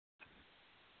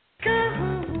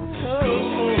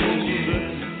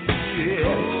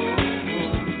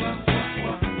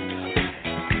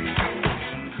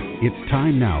It's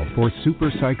time now for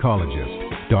super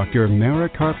psychologist, Dr. Mara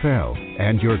Karpel,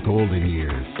 and your golden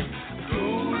years.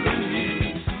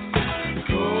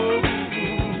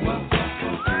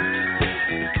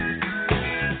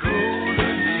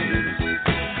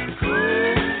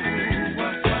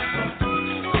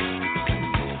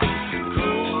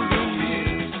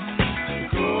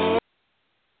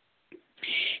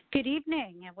 Good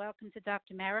evening and welcome to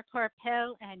Dr. Mara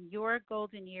Karpel and Your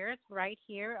Golden Years right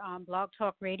here on Blog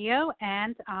Talk Radio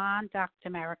and on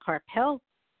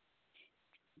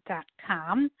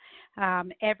drmarakarpel.com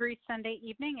every Sunday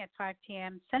evening at 5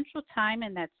 p.m. Central Time,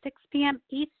 and that's 6 p.m.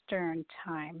 Eastern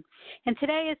Time. And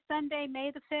today is Sunday,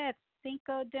 May the 5th,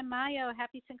 Cinco de Mayo.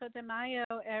 Happy Cinco de Mayo,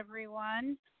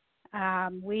 everyone.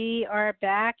 We are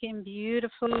back in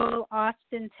beautiful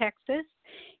Austin, Texas,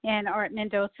 and Art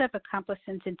Mendoza of Accomplice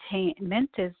Entertainment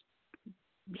is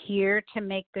here to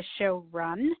make the show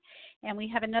run, and we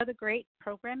have another great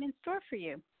program in store for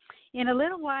you. In a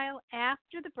little while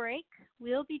after the break,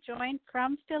 we'll be joined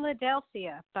from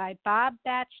Philadelphia by Bob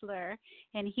Bacheler,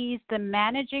 and he's the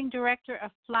Managing Director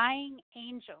of Flying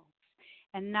Angels,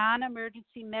 a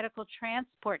non-emergency medical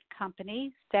transport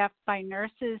company staffed by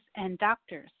nurses and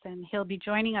doctors. And he'll be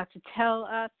joining us to tell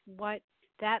us what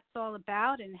that's all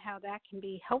about and how that can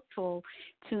be helpful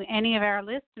to any of our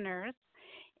listeners.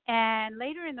 And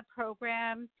later in the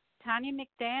program, Tonya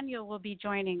McDaniel will be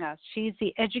joining us. She's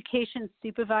the Education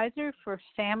Supervisor for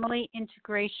Family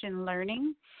Integration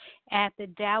Learning at the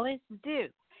Dallas Zoo.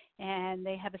 And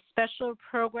they have a special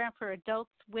program for adults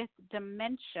with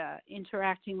dementia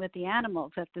interacting with the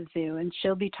animals at the zoo, and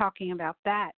she'll be talking about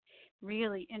that.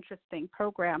 Really interesting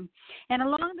program. And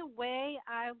along the way,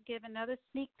 I'll give another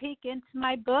sneak peek into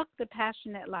my book, The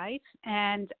Passionate Life,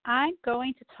 and I'm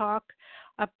going to talk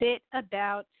a bit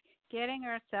about getting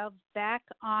ourselves back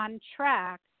on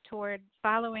track toward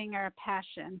following our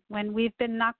passion when we've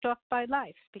been knocked off by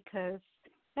life, because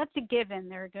that's a given.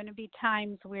 There are going to be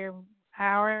times where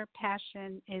our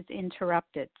passion is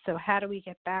interrupted. So how do we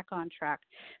get back on track?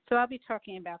 So I'll be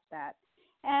talking about that.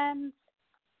 And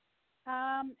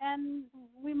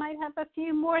we might have a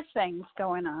few more things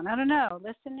going on. I don't know.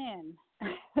 Listen in.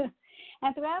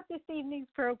 And throughout this evening's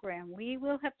program, we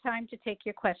will have time to take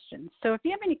your questions. So if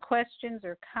you have any questions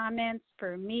or comments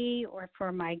for me or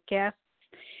for my guests,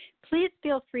 please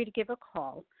feel free to give a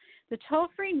call. The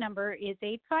toll-free number is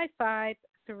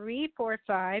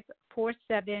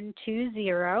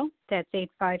 855-345-4720. That's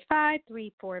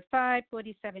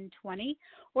 855-345-4720.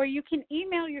 Or you can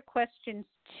email your questions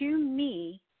to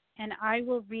me, and I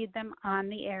will read them on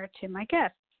the air to my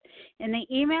guests. And the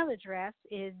email address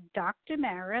is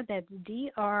drmara, that's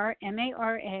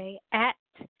DRMARA, at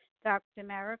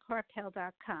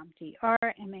drmarakarpel.com,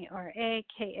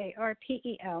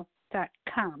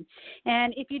 drmarakarpel.com.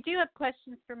 And if you do have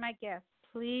questions for my guests,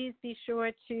 please be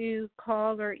sure to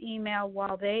call or email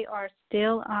while they are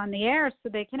still on the air so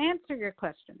they can answer your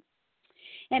questions.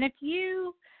 And if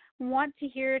you want to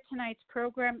hear tonight's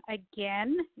program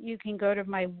again, you can go to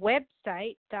my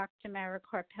website,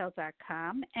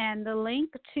 drmarakarpel.com, and the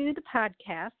link to the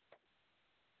podcast,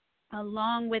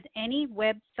 along with any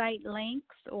website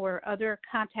links or other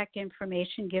contact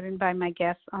information given by my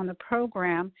guests on the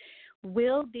program,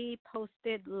 will be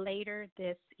posted later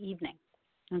this evening.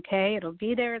 Okay, it'll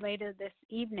be there later this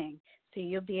evening, so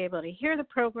you'll be able to hear the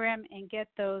program and get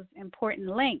those important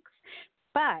links.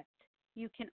 But you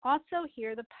can also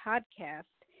hear the podcast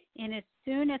in as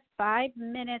soon as 5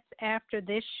 minutes after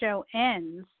this show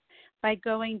ends by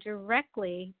going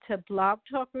directly to Blog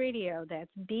Talk Radio. That's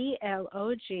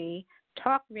BLOG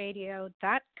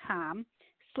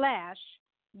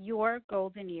talkradio.com/Your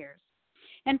Golden Years.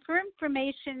 And for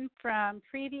information from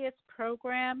previous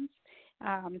programs,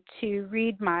 to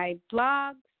read my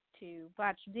blogs, to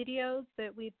watch videos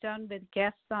that we've done with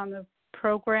guests on the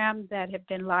program that have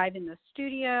been live in the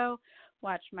studio,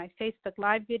 watch my Facebook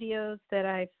Live videos that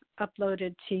I've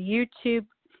uploaded to YouTube.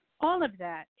 All of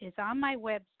that is on my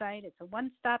website. It's a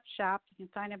one-stop shop. You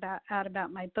can find out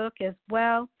about my book as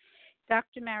well,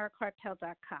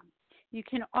 drmarakarpel.com. You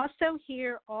can also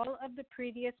hear all of the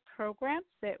previous programs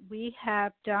that we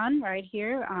have done right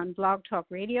here on Blog Talk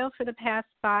Radio for the past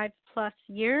 5+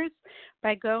 years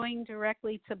by going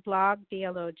directly to blog,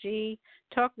 BLOG,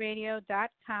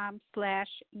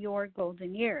 talkradio.com/Your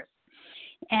Golden Years.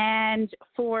 And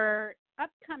for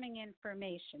upcoming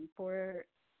information,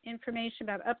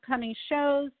 about upcoming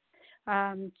shows,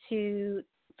 to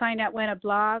find out when a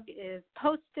blog is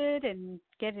posted and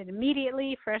get it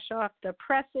immediately, fresh off the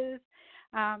presses,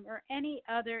 or any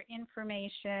other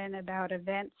information about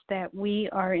events that we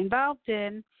are involved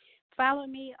in, follow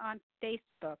me on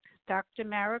Facebook, Dr.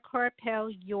 Mara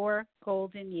Carpel, Your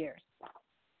Golden Years.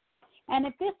 And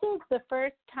if this is the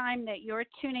first time that you're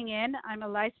tuning in, I'm a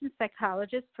licensed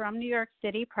psychologist from New York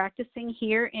City, practicing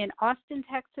here in Austin,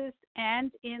 Texas,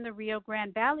 and in the Rio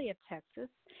Grande Valley of Texas.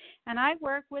 And I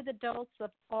work with adults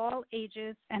of all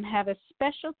ages and have a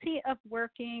specialty of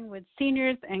working with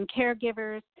seniors and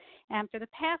caregivers, and for the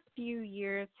past few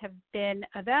years have been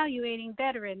evaluating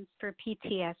veterans for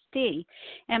PTSD.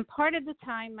 And part of the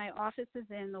time, my office is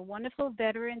in the wonderful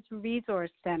Veterans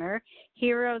Resource Center,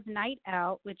 Heroes Night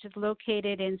Out, which is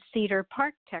located in Cedar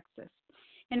Park, Texas.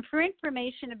 And for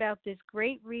information about this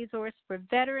great resource for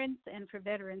veterans and for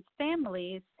veterans'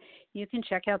 families, you can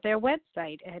check out their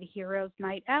website at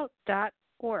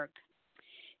heroesnightout.org.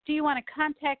 Do you want to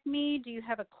contact me? Do you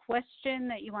have a question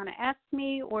that you want to ask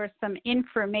me or some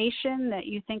information that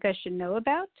you think I should know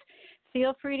about?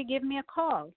 Feel free to give me a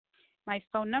call. My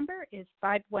phone number is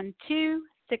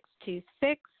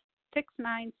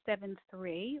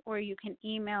 512-626-6973, or you can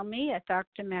email me at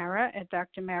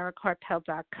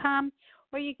drmara@drmaracarpel.com,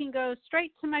 or you can go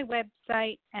straight to my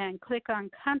website and click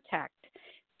on Contact.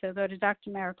 So go to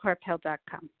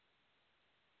drmaracarpel.com.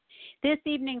 This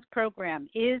evening's program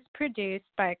is produced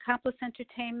by Accomplice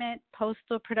Entertainment,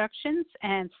 Postal Productions,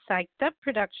 and Psyched Up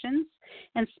Productions,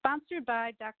 and sponsored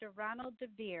by Dr. Ronald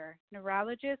DeVere,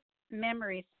 neurologist,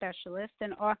 memory specialist,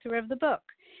 and author of the book,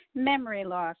 Memory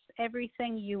Loss,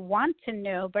 Everything You Want to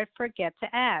Know But Forget to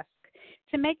Ask.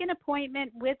 To make an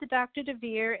appointment with Dr.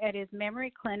 DeVere at his memory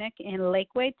clinic in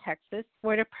Lakeway, Texas,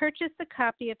 or to purchase a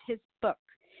copy of his book,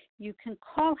 you can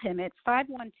call him at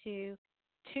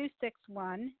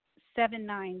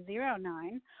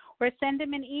 512-261-7909, or send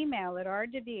him an email at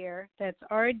rdevere, that's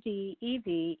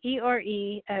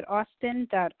rdevere, at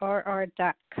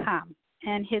austin.rr.com.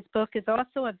 And his book is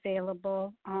also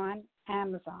available on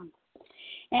Amazon.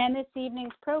 And this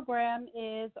evening's program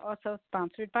is also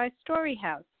sponsored by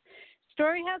Storyhouse.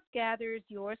 Storyhouse gathers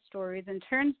your stories and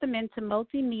turns them into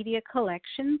multimedia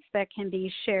collections that can be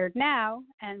shared now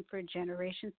and for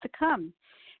generations to come.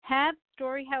 Have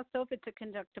Storyhouse over to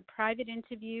conduct a private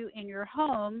interview in your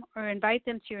home or invite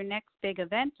them to your next big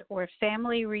event or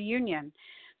family reunion.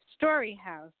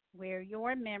 Storyhouse, where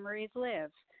your memories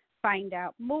live. Find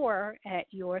out more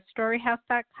at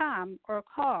yourstoryhouse.com or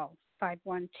call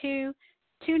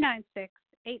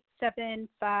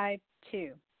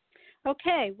 512-296-8752.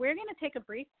 Okay, we're going to take a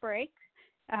brief break,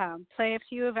 play a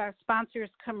few of our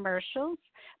sponsors' commercials,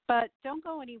 but don't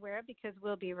go anywhere because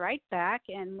we'll be right back.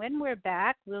 And when we're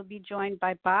back, we'll be joined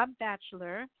by Bob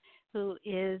Bacheler, who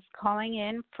is calling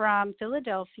in from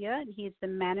Philadelphia, and he's the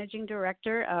managing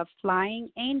director of Flying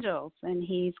Angels, and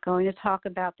he's going to talk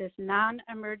about this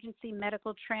non-emergency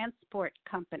medical transport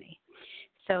company.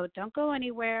 So don't go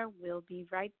anywhere. We'll be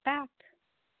right back.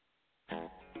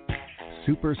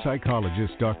 Super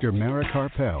psychologist Dr. Mara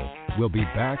Carpel will be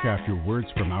back after words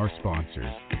from our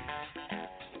sponsors.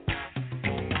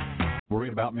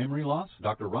 Worried about memory loss?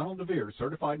 Dr. Ronald DeVere,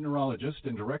 certified neurologist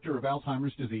and director of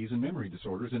Alzheimer's disease and memory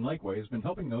disorders in Lakeway, has been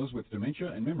helping those with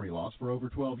dementia and memory loss for over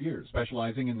 12 years.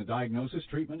 Specializing in the diagnosis,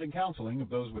 treatment, and counseling of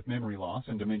those with memory loss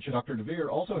and dementia, Dr. DeVere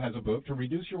also has a book to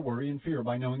reduce your worry and fear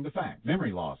by knowing the facts.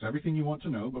 Memory Loss, Everything You Want to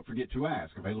Know But Forget to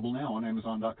Ask, available now on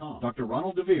Amazon.com. Dr.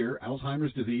 Ronald DeVere,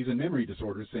 Alzheimer's disease and memory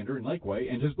disorders center in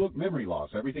Lakeway, and his book, Memory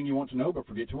Loss, Everything You Want to Know But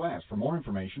Forget to Ask. For more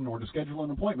information or to schedule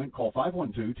an appointment, call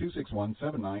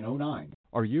 512-261-7909.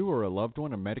 Are you or a loved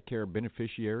one a Medicare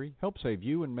beneficiary? Help save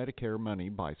you and Medicare money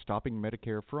by stopping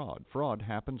Medicare fraud. Fraud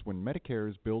happens when Medicare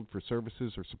is billed for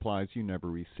services or supplies you never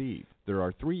receive. There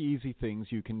are 3 easy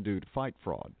things you can do to fight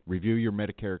fraud. Review your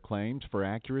Medicare claims for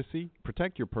accuracy,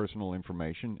 protect your personal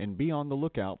information, and be on the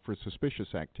lookout for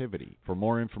suspicious activity. For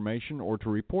more information or to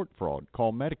report fraud,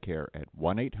 call Medicare at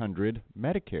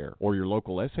 1-800-MEDICARE or your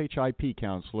local SHIP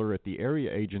counselor at the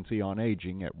Area Agency on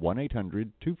Aging at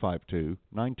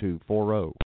 1-800-252-9240.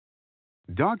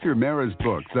 Dr. Mara's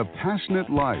book, The Passionate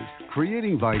Life,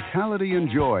 Creating Vitality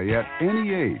and Joy at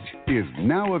Any Age, is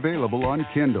now available on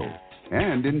Kindle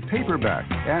and in paperback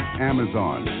at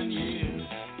Amazon.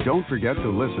 Don't forget to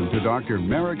listen to Dr.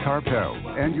 Mara Carpel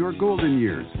and Your Golden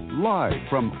Years live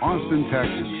from Austin,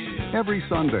 Texas, every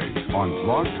Sunday on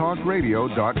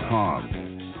blogtalkradio.com.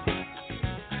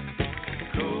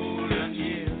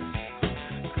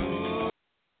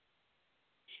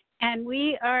 And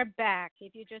we are back.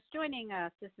 If you're just joining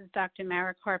us, this is Dr.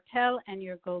 Mara Carpel and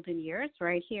Your Golden Years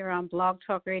right here on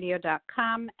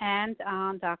blogtalkradio.com and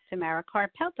on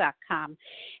drmaracarpel.com.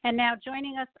 And now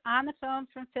joining us on the phone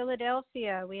from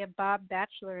Philadelphia, we have Bob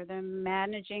Bacheler, the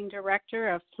Managing Director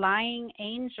of Flying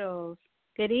Angels.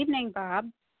 Good evening, Bob.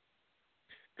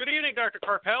 Good evening, Dr.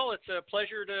 Carpel. It's a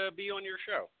pleasure to be on your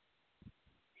show.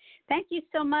 Thank you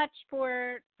so much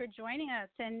for joining us.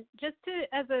 And just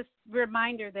as a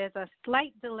reminder, there's a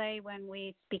slight delay when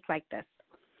we speak like this.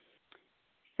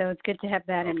 So it's good to have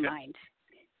that in mind.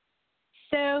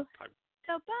 So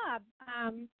Bob,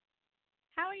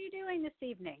 how are you doing this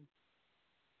evening?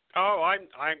 Oh,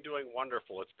 I'm doing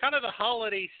wonderful. It's kind of the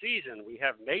holiday season. We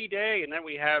have May Day, and then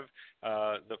we have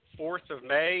the 4th of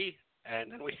May,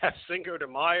 and then we have Cinco de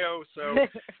Mayo. So,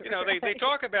 they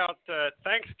talk about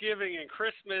Thanksgiving and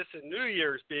Christmas and New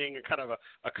Year's being a kind of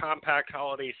a compact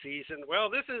holiday season. Well,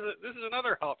 this is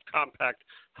another compact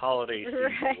holiday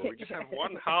season where we just have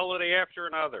one holiday after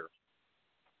another.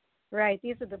 Right.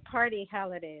 These are the party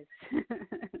holidays.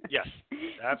 Yes,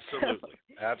 absolutely.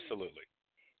 Absolutely.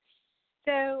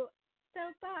 So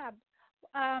Bob,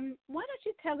 why don't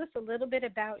you tell us a little bit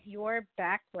about your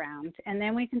background, and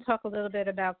then we can talk a little bit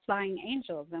about Flying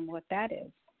Angels and what that is.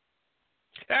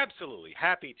 Absolutely,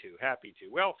 happy to.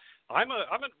 Well, I'm a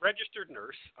registered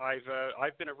nurse.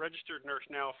 I've been a registered nurse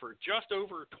now for just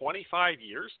over 25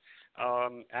 years,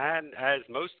 and as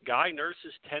most guy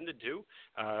nurses tend to do,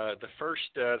 the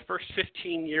first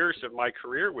 15 years of my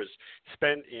career was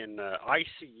spent in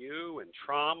ICU and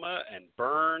trauma and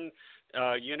burn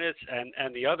units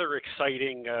and the other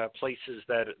exciting places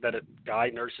that guy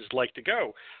nurses like to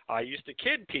go. I used to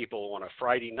kid people on a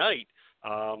Friday night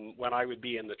when I would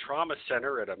be in the trauma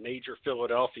center at a major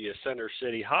Philadelphia Center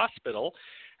City hospital,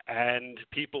 and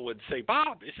people would say,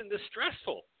 "Bob, isn't this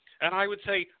stressful?" And I would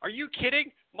say, "Are you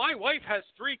kidding? My wife has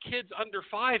 3 kids under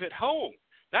 5 at home.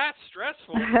 That's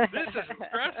stressful. This isn't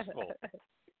stressful."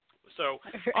 So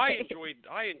I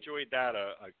enjoyed that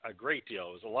a great deal.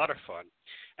 It was a lot of fun.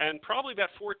 And probably about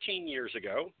 14 years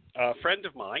ago, a friend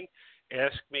of mine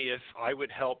asked me if I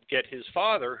would help get his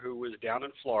father, who was down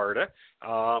in Florida,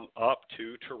 up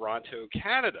to Toronto,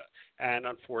 Canada. And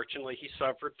unfortunately, he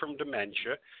suffered from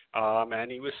dementia,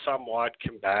 and he was somewhat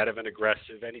combative and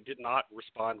aggressive, and he did not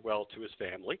respond well to his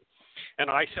family. And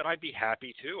I said I'd be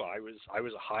happy to. I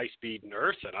was a high-speed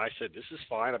nurse, and I said, "This is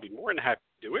fine. I'd be more than happy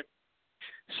to do it."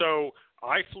 So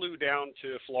I flew down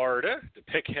to Florida to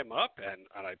pick him up, and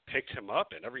I picked him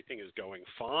up, and everything is going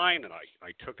fine. And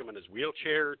I took him in his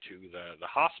wheelchair to the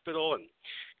hospital and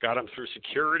got him through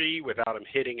security without him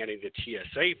hitting any of the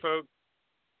TSA folks.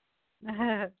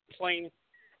 Plane,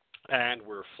 and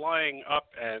we're flying up,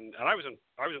 and I was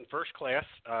in first class.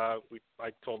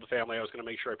 I told the family I was going to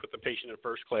make sure I put the patient in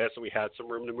first class, so we had some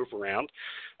room to move around.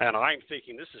 And I'm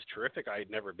thinking, this is terrific. I had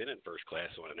never been in first class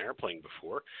on an airplane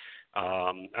before.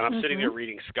 And I'm sitting there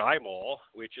reading Sky Mall,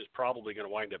 which is probably going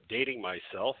to wind up dating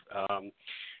myself.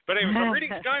 But anyway, so I'm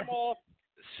reading Sky Mall,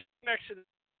 next to the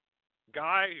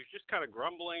guy who's just kind of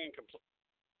grumbling and complaining.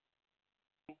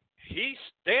 He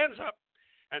stands up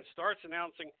and starts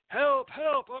announcing, "Help,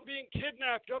 help, I'm being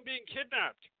kidnapped, I'm being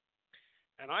kidnapped."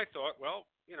 And I thought, well,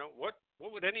 what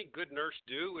would any good nurse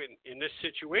do in this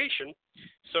situation?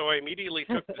 So I immediately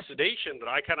took the sedation that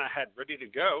I kind of had ready to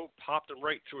go, popped him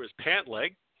right through his pant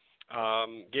leg,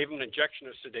 gave him an injection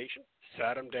of sedation,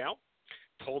 sat him down,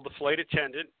 told the flight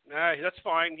attendant, "That's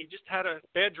fine, he just had a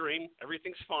bad dream,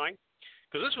 everything's fine."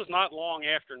 Because this was not long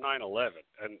after 9/11,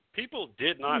 and people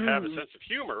did not have a sense of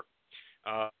humor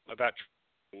about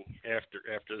after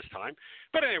this time.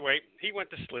 But anyway, he went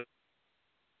to sleep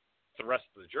the rest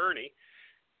of the journey,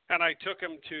 and I took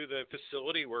him to the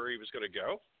facility where he was going to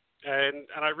go, and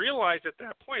I realized at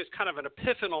that point, it's kind of an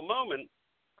epiphanal moment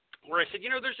where I said,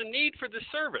 there's a need for this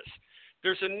service.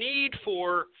 There's a need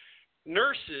for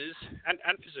nurses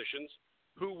and physicians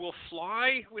who will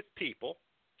fly with people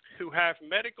who have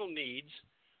medical needs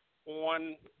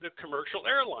on the commercial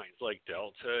airlines like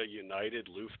Delta, United,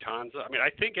 Lufthansa. I mean, I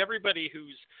think everybody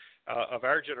who's of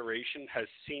our generation has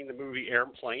seen the movie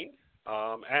Airplane,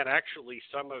 and actually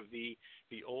some of the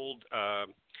old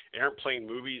airplane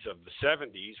movies of the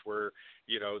 70s where,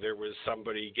 there was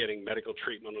somebody getting medical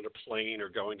treatment on a plane or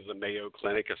going to the Mayo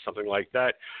Clinic or something like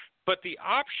that. But the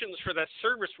options for that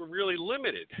service were really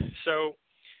limited. So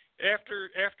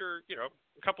after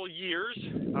a couple of years,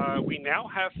 we now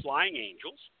have Flying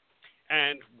Angels.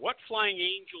 And what Flying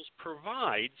Angels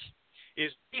provides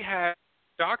is we have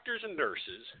doctors and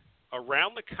nurses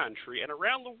around the country and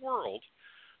around the world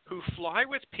who fly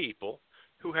with people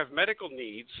who have medical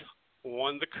needs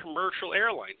on the commercial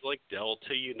airlines like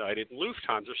Delta, United, and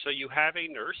Lufthansa. So you have a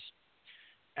nurse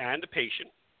and a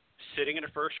patient sitting in a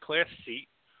first-class seat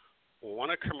on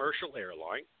a commercial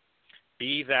airline,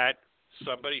 be that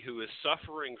somebody who is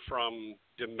suffering from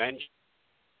dementia,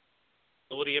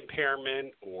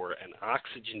 impairment, or an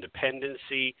oxygen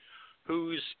dependency,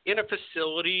 who's in a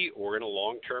facility or in a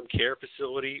long-term care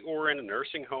facility or in a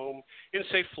nursing home in,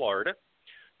 say, Florida,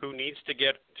 who needs to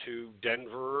get to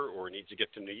Denver or needs to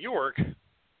get to New York,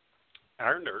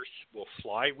 our nurse will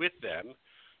fly with them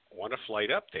on a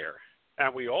flight up there.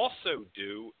 And we also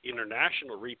do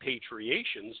international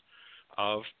repatriations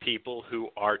of people who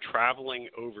are traveling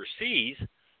overseas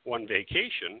on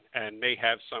vacation and may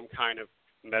have some kind of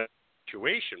medical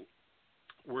situation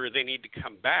where they need to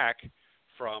come back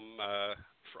from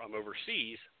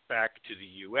overseas back to the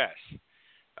U.S.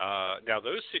 Now,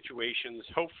 those situations,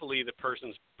 hopefully the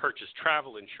person's purchased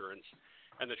travel insurance,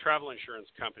 and the travel insurance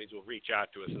companies will reach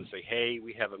out to us and say, hey,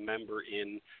 we have a member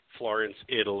in Florence,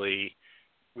 Italy.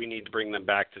 We need to bring them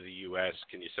back to the U.S.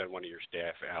 Can you send one of your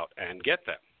staff out and get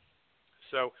them?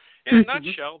 So in a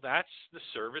nutshell, that's the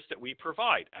service that we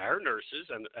provide. Our nurses,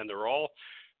 and they're all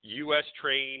U.S.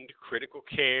 trained, critical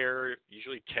care,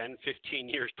 usually 10, 15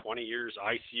 years, 20 years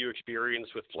ICU experience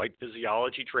with flight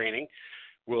physiology training,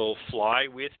 will fly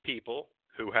with people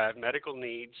who have medical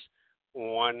needs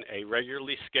on a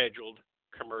regularly scheduled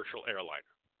commercial airliner.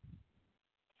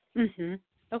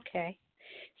 Okay.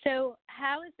 So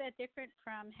how is that different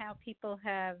from how people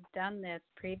have done this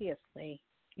previously,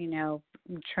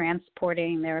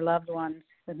 transporting their loved ones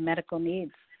with medical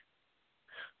needs?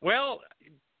 Well,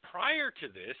 prior to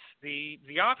this,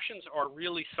 the options are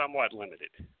really somewhat limited.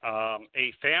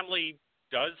 A family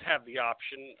does have the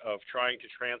option of trying to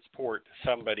transport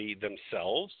somebody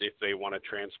themselves if they want to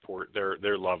transport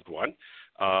their loved one.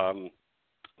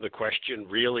 The question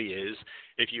really is,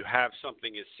 if you have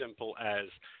something as simple as,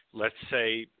 let's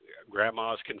say,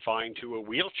 grandma's confined to a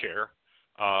wheelchair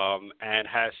and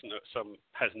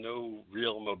has no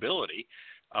real mobility,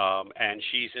 and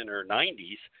she's in her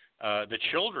 90s, the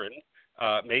children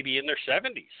may be in their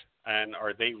 70s. And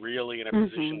are they really in a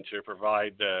position to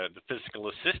provide the physical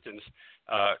assistance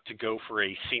to go for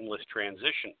a seamless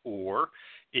transition? Or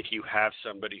if you have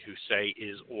somebody who, say,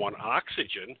 is on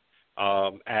oxygen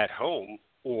at home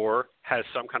or has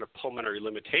some kind of pulmonary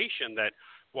limitation that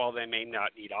while they may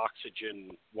not need oxygen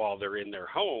while they're in their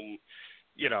home,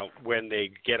 when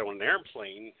they get on an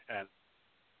airplane at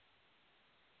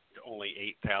only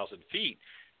 8,000 feet,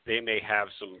 they may have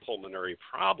some pulmonary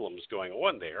problems going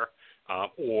on there.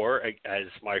 Or, as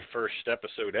my first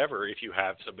episode ever, if you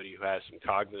have somebody who has some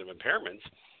cognitive impairments.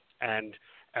 And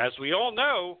as we all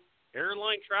know,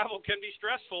 airline travel can be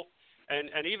stressful.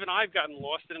 And even I've gotten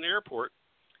lost in an airport.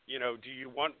 Do you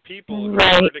want people who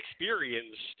are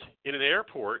experienced in an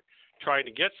airport trying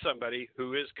to get somebody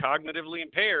who is cognitively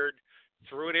impaired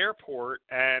through an airport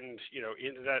and,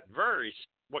 into that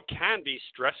what can be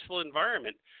stressful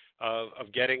environment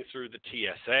of getting through the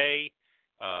TSA,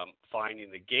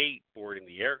 finding the gate, boarding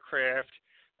the aircraft.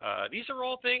 These are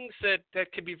all things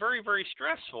that can be very, very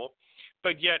stressful,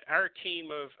 but yet our team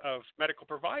of medical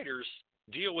providers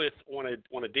deal with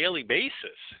on a daily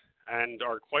basis and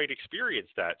are quite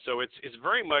experienced at. So it's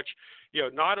very much,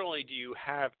 not only do you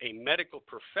have a medical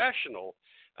professional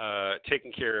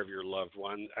taking care of your loved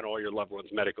one and all your loved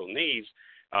one's medical needs,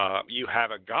 you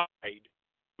have a guide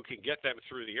who can get them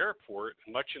through the airport,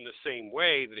 much in the same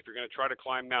way that if you're going to try to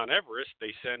climb Mount Everest,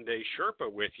 they send a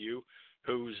Sherpa with you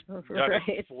who's done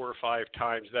it 4 or 5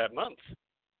 times that month.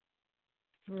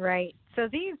 Right. So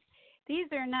these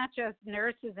are not just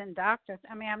nurses and doctors.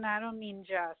 I don't mean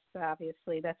just,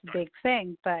 obviously, that's a big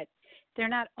thing, but they're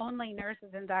not only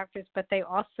nurses and doctors, but they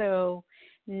also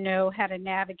know how to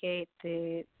navigate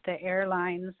the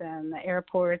airlines and the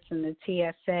airports and the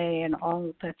TSA and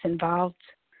all that's involved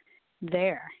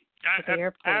there.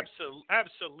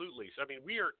 Absolutely. So,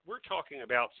 we're talking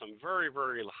about some very,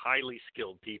 very highly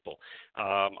skilled people.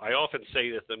 I often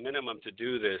say that the minimum to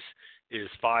do this is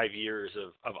 5 years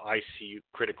of ICU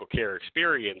critical care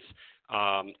experience,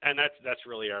 and that's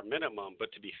really our minimum.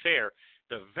 But to be fair,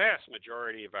 the vast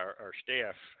majority of our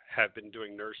staff have been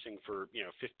doing nursing for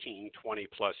 15, 20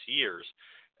 plus years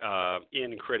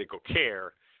in critical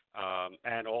care.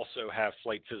 And also have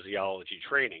flight physiology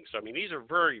training. So, these are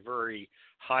very, very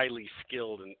highly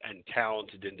skilled and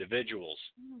talented individuals.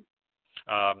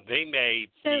 They may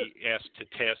be asked to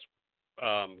test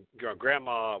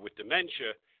grandma with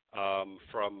dementia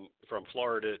from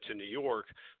Florida to New York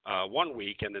 1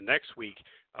 week, and the next week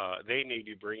they may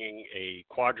be bringing a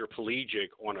quadriplegic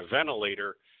on a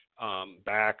ventilator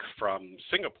back from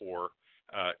Singapore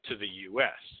to the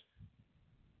U.S.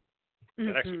 the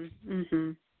next week.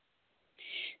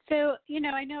 So,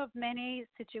 I know of many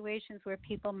situations where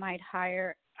people might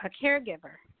hire a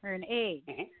caregiver or an aide,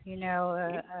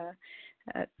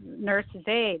 a nurse's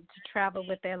aide to travel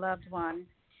with their loved one.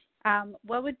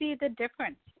 What would be the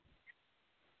difference?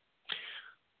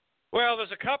 Well,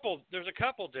 there's a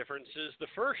couple differences. The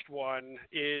first one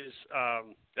is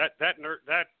that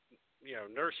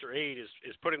nurse or aide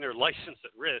is putting their license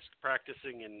at risk,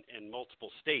 practicing in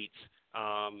multiple states.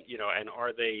 And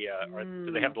are they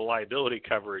do they have the liability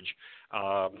coverage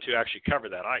to actually cover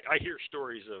that? I hear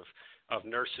stories of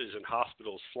nurses in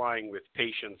hospitals flying with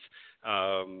patients,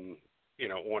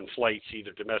 on flights,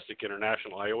 either domestic,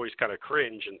 international. I always kind of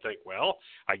cringe and think, well,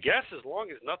 I guess as long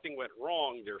as nothing went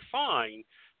wrong, they're fine.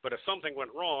 But if something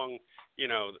went wrong,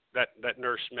 that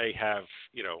nurse may have,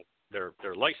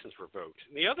 their license revoked.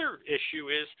 And the other issue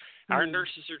is our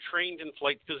nurses are trained in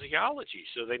flight physiology,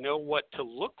 so they know what to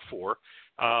look for.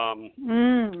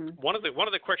 One of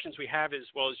the questions we have is,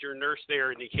 well, is your nurse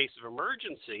there in the case of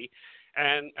emergency?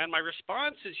 And my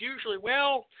response is usually,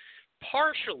 well,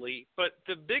 partially, but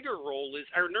the bigger role is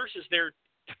our nurse is there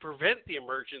to prevent the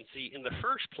emergency in the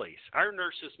first place. Our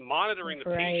nurse is monitoring the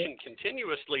patient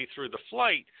continuously through the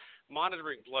flight,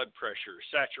 monitoring blood pressure,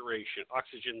 saturation,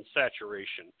 oxygen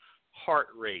saturation, heart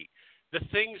rate, the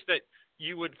things that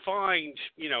you would find,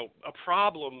 a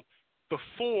problem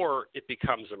before it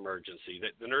becomes emergency,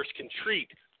 that the nurse can treat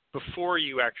before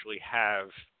you actually have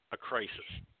a crisis.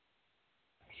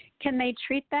 Can they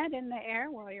treat that in the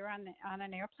air while you're on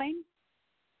an airplane?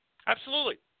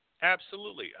 Absolutely.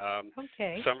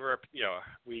 Okay. Some of our,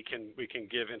 we can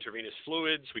give intravenous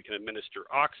fluids. We can administer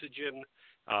oxygen.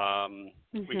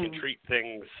 We can treat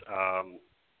things.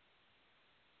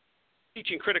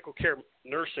 Teaching critical care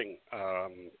nursing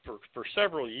for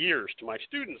several years to my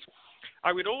students,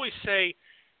 I would always say,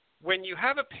 when you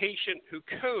have a patient who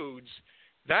codes,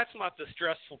 that's not the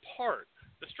stressful part.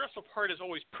 The stressful part is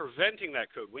always preventing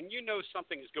that code. When you know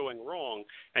something is going wrong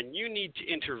and you need to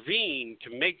intervene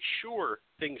to make sure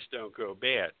things don't go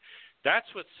bad, that's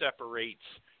what separates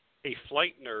a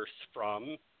flight nurse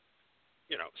from,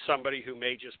 somebody who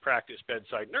may just practice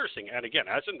bedside nursing. And again,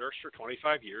 as a nurse for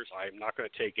 25 years, I'm not going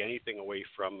to take anything away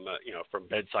from, from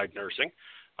bedside nursing.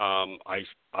 I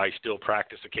still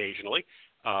practice occasionally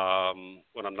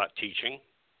when I'm not teaching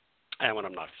and when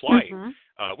I'm not flying,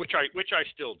 which I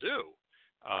still do.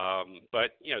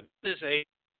 But, this is a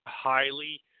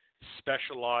highly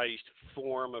specialized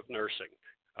form of nursing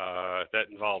that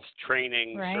involves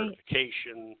training,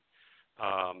 certification,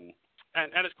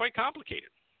 and it's quite complicated.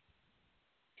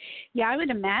 Yeah, I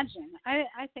would imagine.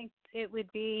 I think it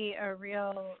would be a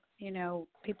real,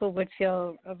 people would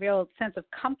feel a real sense of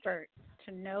comfort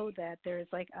to know that there's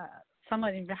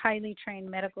someone, a highly trained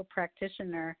medical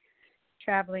practitioner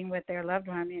traveling with their loved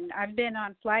one. I mean, I've been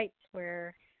on flights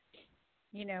where,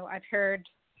 I've heard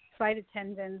flight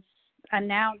attendants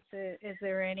announce, is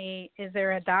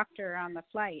there a doctor on the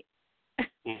flight?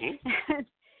 And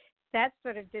that's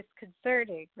sort of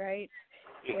disconcerting, right?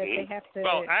 That they have to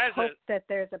hope that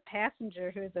there's a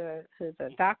passenger who's a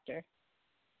doctor.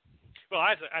 Well,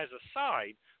 as a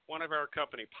side, one of our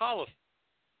company policies,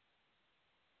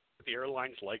 the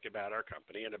airlines like about our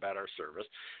company and about our service,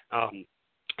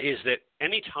 is that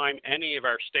anytime any of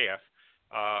our staff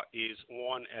is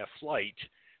on a flight,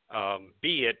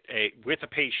 be it with a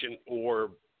patient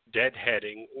or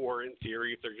deadheading, or in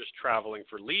theory, if they're just traveling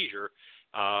for leisure,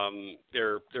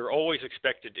 they're always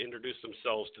expected to introduce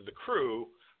themselves to the crew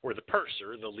or the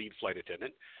purser, the lead flight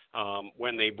attendant,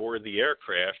 when they board the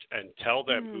aircraft, and tell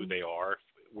them who they are,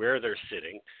 where they're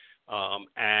sitting,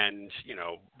 and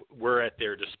we're at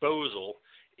their disposal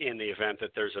in the event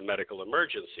that there's a medical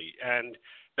emergency. And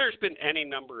there's been any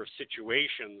number of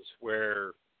situations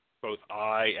where both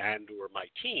I and or my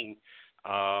team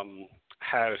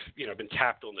have been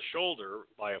tapped on the shoulder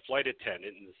by a flight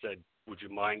attendant and said, would you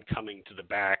mind coming to the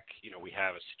back? We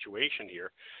have a situation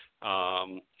here.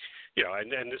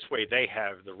 And this way they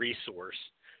have the resource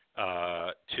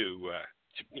to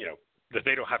that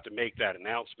they don't have to make that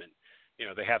announcement.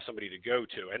 They have somebody to go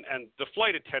to. And the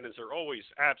flight attendants are always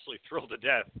absolutely thrilled to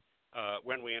death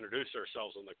when we introduce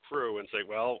ourselves on the crew and say,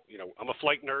 well, I'm a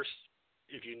flight nurse.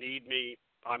 If you need me,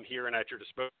 I'm here and at your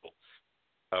disposal.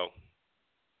 So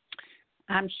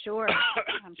I'm sure.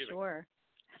 I'm sure.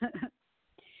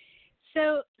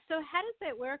 So how does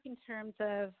that work in terms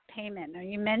of payment? Now,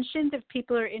 you mentioned if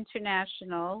people are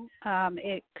international,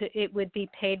 it would be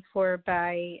paid for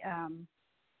by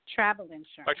travel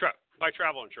insurance. By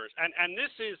travel insurance. And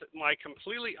this is my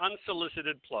completely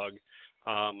unsolicited plug.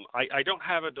 I don't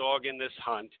have a dog in this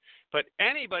hunt, but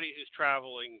anybody who's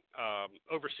traveling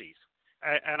overseas,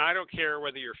 and I don't care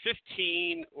whether you're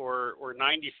 15 or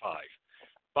 95,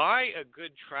 buy a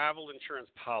good travel insurance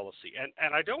policy.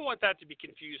 And I don't want that to be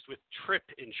confused with trip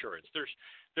insurance.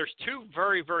 There's two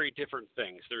very, very different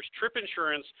things. There's trip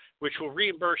insurance, which will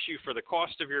reimburse you for the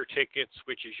cost of your tickets,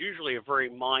 which is usually a very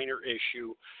minor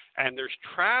issue. And there's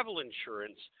travel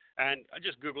insurance. And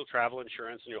just Google travel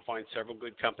insurance, and you'll find several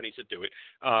good companies that do it.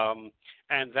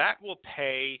 And that will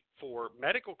pay for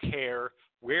medical care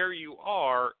where you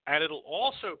are, and it'll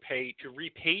also pay to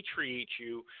repatriate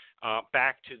you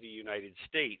back to the United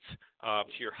States,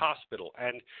 to your hospital.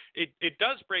 And it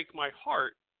does break my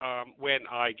heart when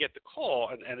I get the call,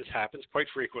 and this happens quite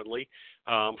frequently,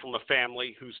 from a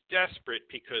family who's desperate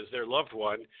because their loved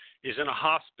one is in a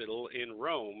hospital in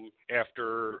Rome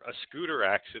after a scooter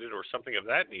accident or something of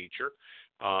that nature.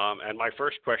 And my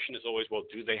first question is always, well,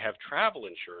 do they have travel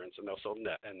insurance? And they'll say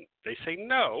no, and they say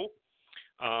no.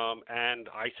 And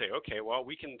I say, okay, well,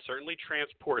 we can certainly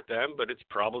transport them, but it's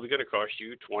probably going to cost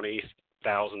you $20,000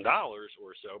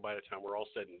 or so by the time we're all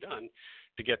said and done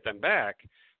to get them back.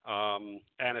 And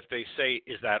if they say,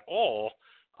 is that all?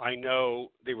 I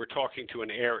know they were talking to an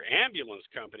air ambulance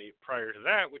company prior to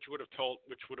that, which would have told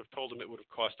them it would have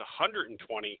cost $120,000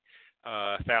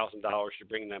 to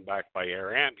bring them back by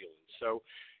air ambulance. So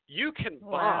you can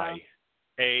buy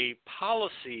a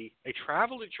policy, a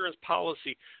travel insurance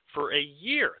policy for a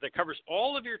year that covers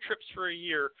all of your trips for a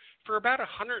year for about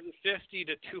 $150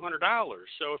 to $200.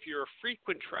 So if you're a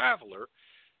frequent traveler,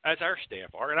 as our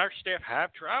staff are, and our staff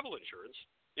have travel insurance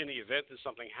in the event that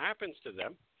something happens to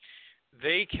them,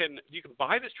 you can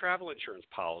buy this travel insurance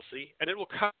policy, and it will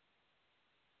cover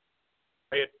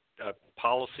a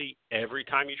policy every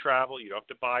time you travel. You don't have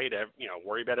to buy it,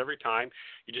 worry about it every time.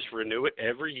 You just renew it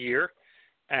every year.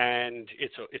 And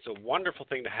it's a wonderful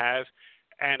thing to have.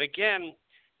 And again,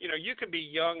 you can be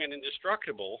young and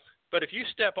indestructible, but if you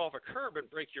step off a curb and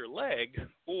break your leg,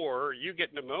 or you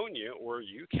get pneumonia, or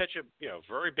you catch a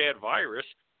very bad virus,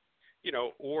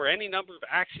 or any number of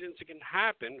accidents that can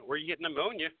happen, or you get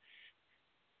pneumonia,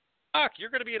 you're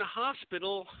going to be in a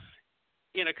hospital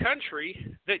in a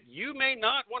country that you may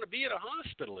not want to be in a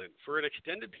hospital in for an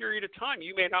extended period of time.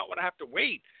 You may not want to have to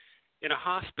wait in a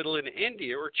hospital in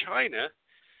India or China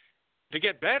to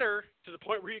get better to the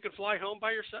point where you can fly home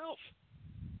by yourself.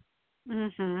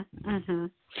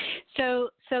 So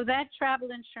that travel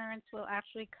insurance will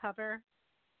actually cover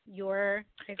your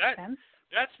expense?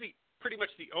 That's pretty much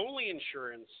the only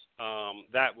insurance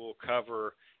that will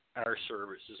cover our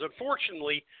services.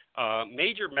 Unfortunately,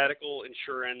 major medical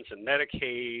insurance and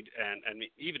Medicaid and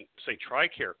even, say,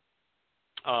 TRICARE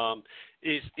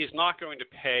is not going to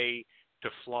pay to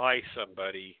fly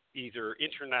somebody either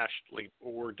internationally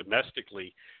or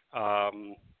domestically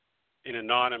in a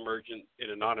non-emergent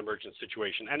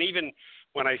situation. And even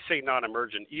when I say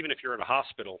non-emergent, even if you're in a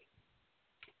hospital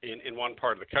in one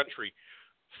part of the country,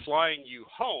 flying you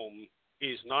home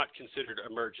is not considered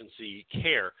emergency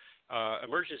care.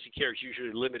 Emergency care is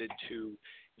usually limited to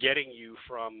getting you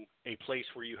from a place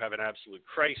where you have an absolute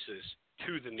crisis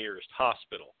to the nearest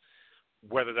hospital,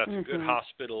 whether that's a good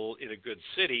hospital in a good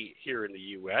city here in the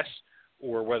U.S.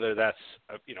 or whether that's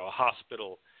a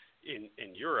hospital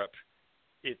in Europe.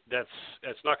 That's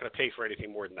not going to pay for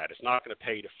anything more than that. It's not going to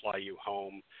pay to fly you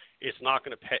home. It's not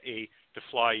going to pay to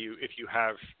fly you if you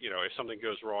have, if something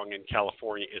goes wrong in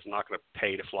California. It's not going to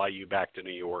pay to fly you back to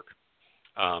New York.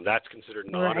 That's considered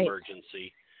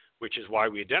non-emergency, which is why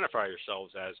we identify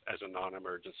ourselves as a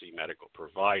non-emergency medical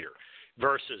provider,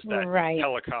 versus that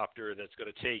helicopter that's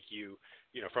going to take you,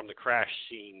 from the crash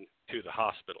scene to the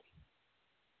hospital.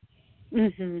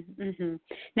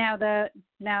 Now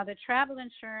the travel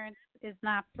insurance is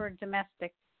not for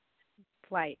domestic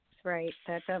flights, right?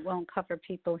 That won't cover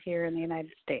people here in the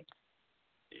United States.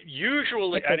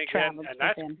 Usually, and again, and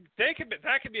that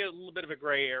could be a little bit of a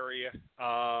gray area.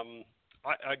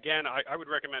 I would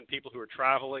recommend people who are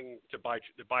traveling to buy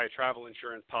a travel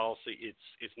insurance policy.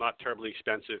 It's not terribly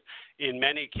expensive. In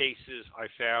many cases, I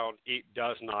found it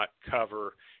does not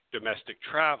cover domestic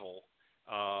travel,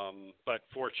 but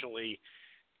fortunately,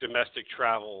 domestic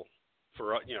travel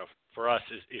for us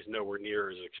is nowhere near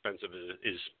as expensive as it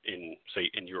is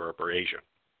in Europe or Asia.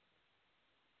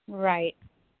 Right,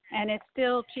 and it's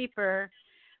still cheaper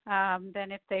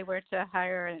than if they were to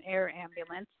hire an air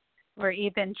ambulance, or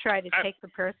even try to take the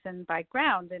person by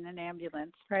ground in an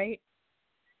ambulance, right?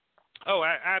 Oh,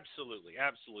 absolutely.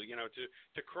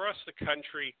 To cross the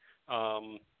country,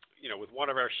 with one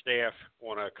of our staff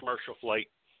on a commercial flight,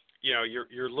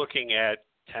 you're looking at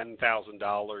 $10,000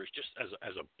 just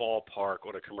as a ballpark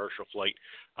on a commercial flight.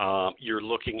 You're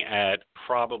looking at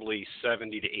probably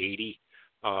 $70,000 to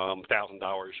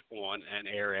 $80,000 on an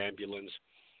air ambulance.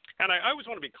 And I always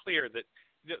want to be clear that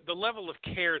the level of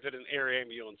care that an air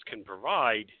ambulance can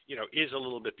provide, is a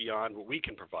little bit beyond what we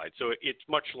can provide. So it's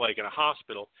much like in a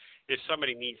hospital. If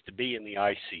somebody needs to be in the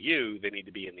ICU, they need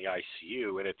to be in the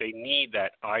ICU. And if they need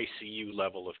that ICU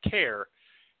level of care,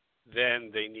 then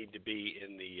they need to be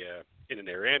in an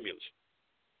air ambulance.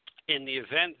 In the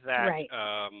event that, right.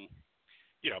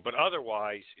 But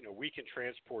otherwise, we can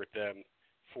transport them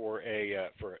for a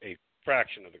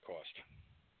fraction of the cost.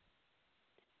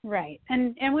 Right.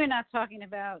 And we're not talking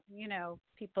about,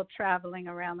 people traveling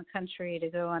around the country to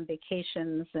go on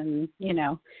vacations and,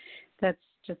 that's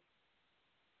just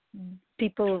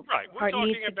people. Right. We're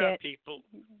talking about people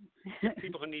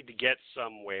who need to get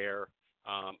somewhere.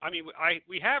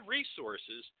 We have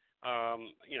resources.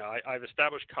 I've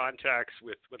established contacts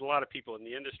with a lot of people in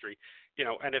the industry,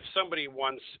 and if somebody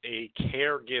wants a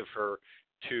caregiver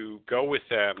to go with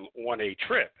them on a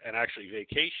trip and actually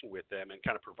vacation with them and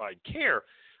kind of provide care,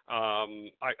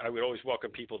 I would always welcome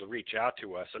people to reach out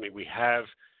to us. We have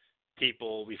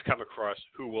people we've come across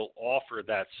who will offer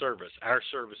that service. Our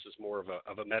service is more of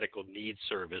a medical needs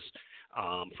service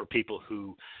for people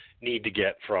who need to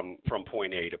get from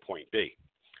point A to point B.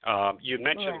 You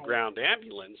mentioned right. ground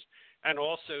ambulance, and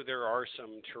also there are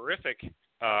some terrific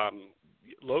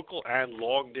local and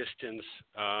long-distance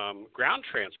ground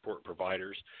transport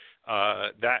providers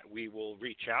that we will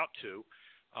reach out to.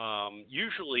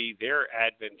 Usually they're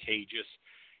advantageous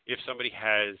if somebody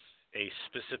has a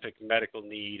specific medical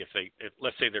need. If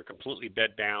let's say they're completely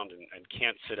bedbound and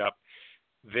can't sit up,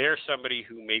 they're somebody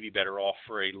who may be better off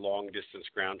for a long-distance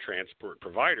ground transport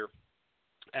provider.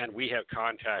 And we have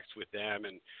contacts with them.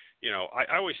 And,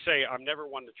 I always say I'm never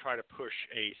one to try to push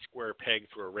a square peg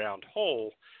through a round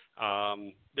hole.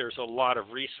 There's a lot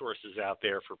of resources out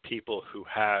there for people who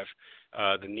have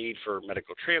the need for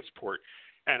medical transport.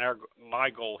 And my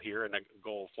goal here and the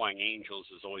goal of Flying Angels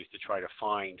is always to try to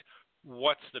find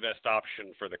what's the best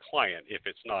option for the client. If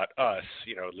it's not us,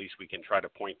 at least we can try to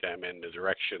point them in the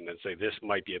direction and say this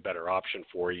might be a better option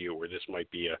for you, or this might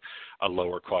be a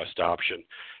lower cost option.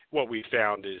 What we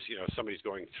found is, if somebody's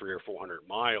going 300 or 400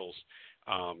 miles,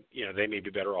 they may be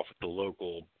better off with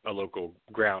a local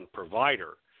ground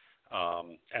provider,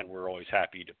 and we're always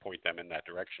happy to point them in that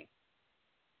direction.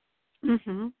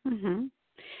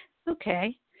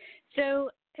 Okay.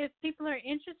 So if people are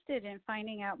interested in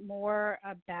finding out more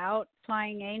about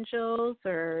Flying Angels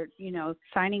or,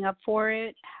 signing up for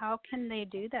it, how can they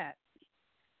do that?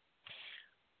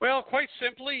 Well, quite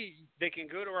simply, they can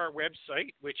go to our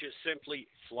website, which is simply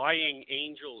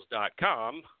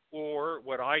flyingangels.com, or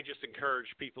what I just encourage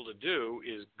people to do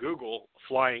is Google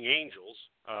Flying Angels.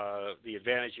 The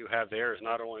advantage you have there is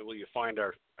not only will you find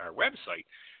our website,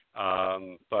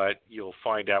 but you'll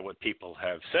find out what people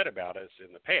have said about us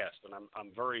in the past. And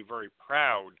I'm very, very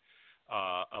proud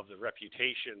of the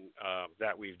reputation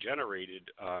that we've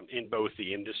generated in both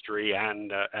the industry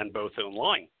and both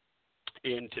online.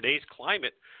 In today's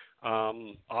climate,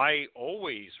 I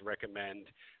always recommend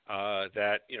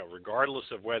that, regardless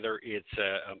of whether it's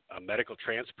a medical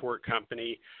transport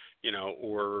company,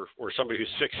 or somebody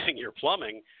who's fixing your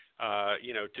plumbing,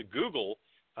 to Google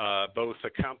both the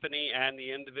company and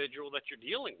the individual that you're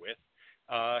dealing with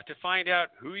to find out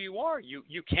who you are.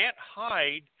 You can't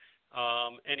hide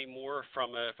anymore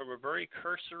from a very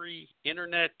cursory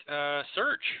internet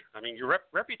search. Your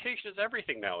reputation is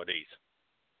everything nowadays.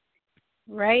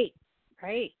 Right.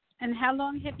 And how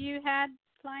long have you had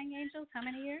Flying Angels? How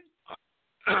many years?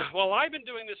 Well, I've been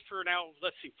doing this for now,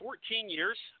 14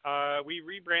 years. We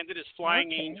rebranded as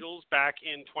Flying Angels back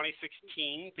in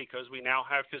 2016 because we now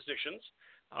have physicians,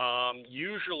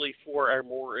 usually for our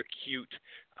more acute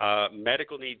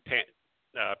medical need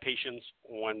patients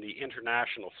on the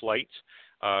international flights.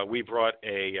 We brought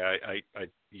a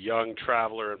young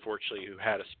traveler, unfortunately, who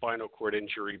had a spinal cord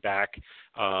injury back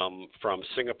from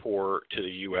Singapore to the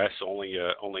U.S. only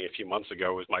a few months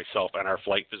ago. It was myself and our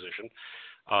flight physician,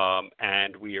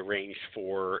 and we arranged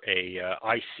for a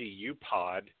ICU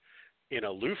pod in a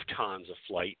Lufthansa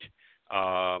flight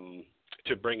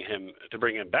to bring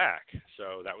him back.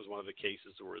 So that was one of the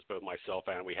cases where it was both myself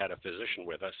and we had a physician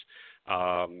with us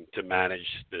to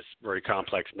manage this very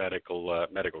complex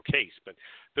medical case. But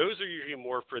those are usually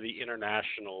more for the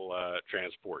international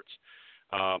transports.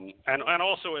 And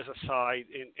also, as a side,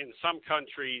 in some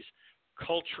countries,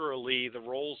 culturally, the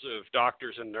roles of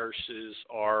doctors and nurses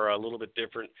are a little bit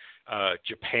different.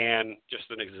 Japan, just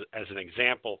as an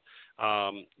example,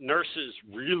 nurses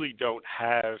really don't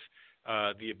have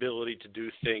the ability to do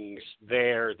things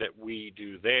there that we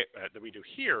do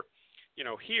here.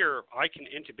 Here I can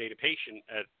intubate a patient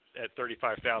at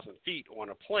 35,000 feet on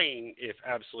a plane if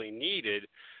absolutely needed.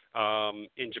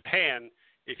 In Japan,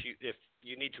 if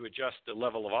you need to adjust the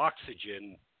level of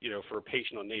oxygen, for a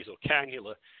patient on nasal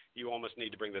cannula, you almost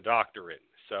need to bring the doctor in.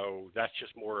 So that's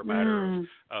just more a matter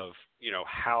of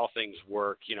how things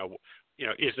work.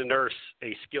 Is the nurse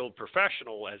a skilled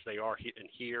professional as they are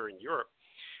here in Europe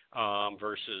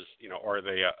versus, are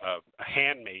they a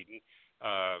handmaiden?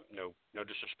 No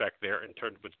disrespect there in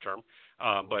terms with the term,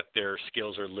 but their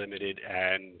skills are limited,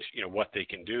 and what they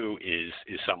can do is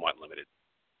somewhat limited.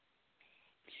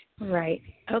 Right.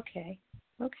 Okay.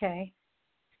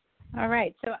 All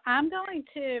right. So I'm going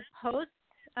to post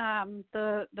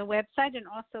the website and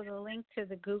also the link to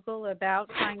the Google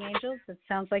about Flying Angels. It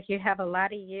sounds like you have a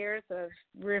lot of years of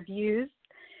reviews,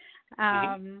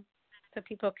 so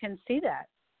people can see that.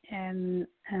 And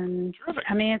Terrific.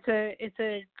 I mean, it's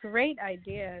a great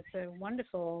idea. It's a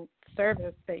wonderful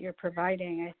service that you're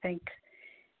providing. I think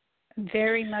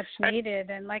very much needed.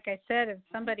 And like I said, if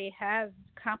somebody has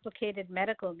complicated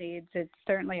medical needs, it's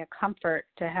certainly a comfort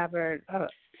to have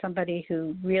somebody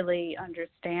who really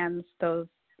understands those,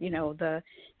 the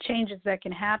changes that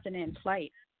can happen in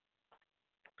flight.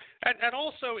 And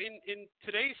also in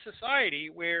today's society,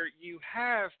 where you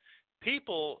have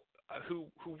people who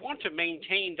want to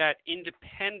maintain that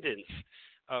independence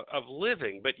of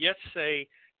living, but yet say,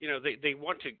 they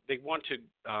want to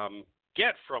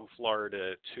get from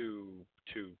Florida to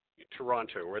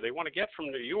Toronto, or they want to get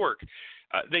from New York.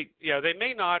 They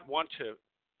may not want to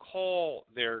call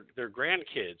their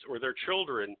grandkids or their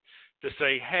children to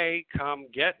say, "Hey, come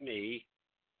get me."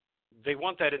 They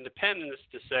want that independence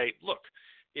to say, "Look,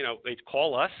 they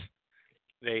call us.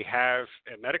 They have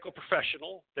a medical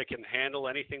professional that can handle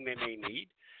anything they may need.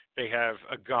 They have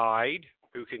a guide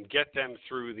who can get them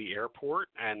through the airport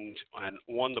and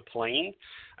on the plane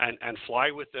and fly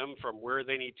with them from where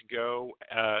they need to go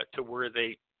to where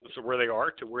they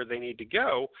are to where they need to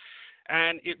go."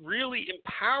 And it really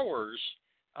empowers,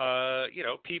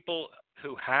 people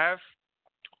who have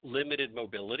limited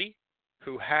mobility,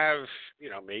 who have,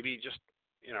 maybe just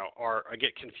I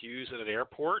get confused at an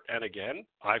airport, and again,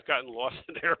 I've gotten lost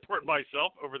in the airport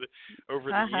myself over the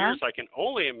years. I can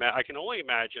only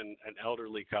imagine an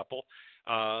elderly couple,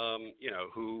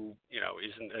 who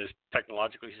isn't as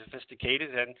technologically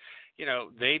sophisticated, and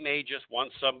they may just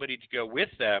want somebody to go with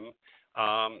them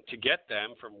to get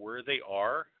them from where they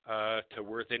are to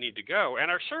where they need to go.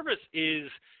 And our service is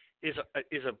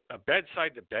a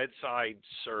bedside to bedside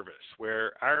service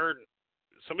where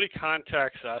somebody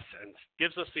contacts us and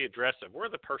gives us the address of where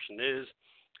the person is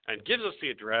and gives us the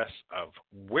address of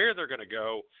where they're going to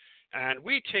go, and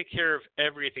we take care of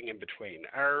everything in between.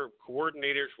 Our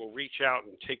coordinators will reach out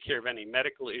and take care of any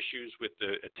medical issues with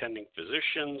the attending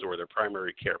physicians or their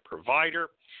primary care provider.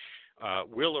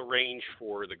 We'll arrange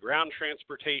for the ground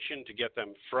transportation to get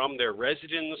them from their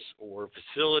residence or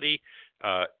facility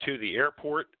to the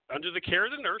airport under the care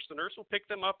of the nurse. The nurse will pick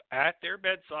them up at their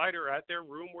bedside or at their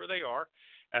room where they are,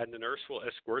 and the nurse will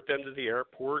escort them to the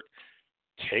airport,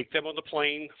 take them on the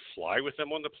plane, fly with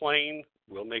them on the plane.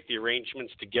 We'll make the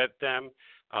arrangements to get them,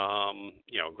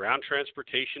 ground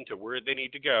transportation to where they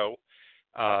need to go.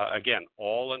 Again,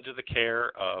 all under the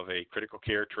care of a critical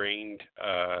care trained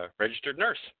registered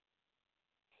nurse.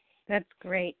 That's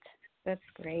great. And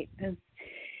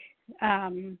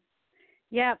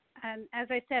as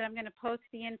I said, I'm going to post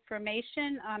the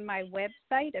information on my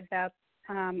website about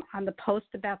on the post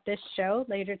about this show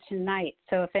later tonight.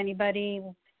 So if anybody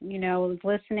is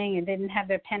listening and didn't have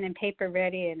their pen and paper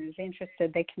ready and is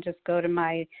interested, they can just go to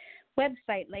my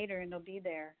website later and it'll be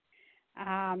there.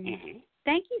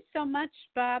 Thank you so much,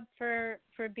 Bob, for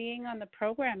being on the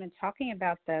program and talking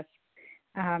about this.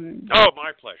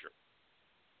 My pleasure.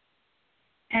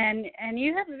 And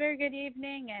you have a very good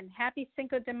evening, and happy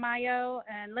Cinco de Mayo,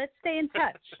 and let's stay in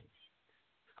touch.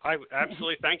 I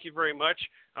absolutely thank you very much,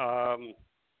 Dr.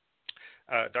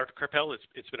 Carpel.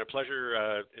 It's been a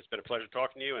pleasure. It's been a pleasure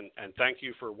talking to you, and thank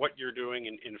you for what you're doing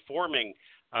in informing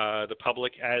the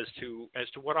public as to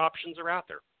what options are out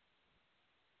there.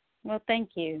 Well, thank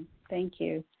you,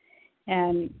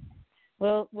 and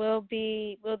we'll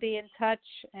be in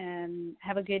touch, and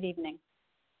have a good evening.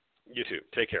 You too.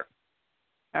 Take care.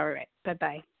 All right.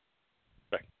 Bye-bye.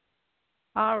 Bye.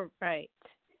 All right.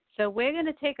 So we're going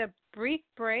to take a brief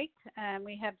break, and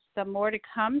we have some more to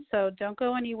come, so don't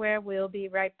go anywhere. We'll be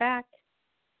right back.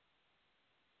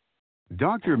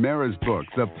 Dr. Mara's book,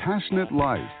 The Passionate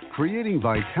Life, Creating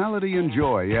Vitality and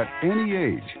Joy at Any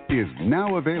Age, is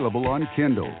now available on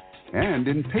Kindle and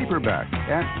in paperback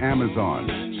at Amazon.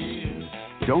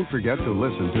 Don't forget to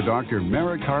listen to Dr.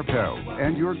 Mara Carpel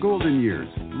and Your Golden Years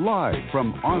live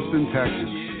from Austin, Texas,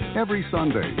 every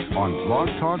Sunday on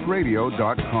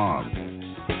blogtalkradio.com.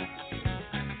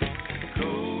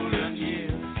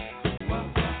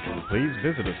 Please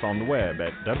visit us on the web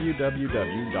at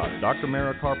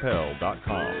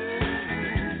www.drmarakarpel.com.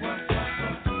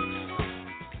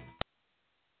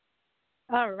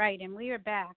 All right, and we are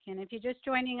back. And if you're just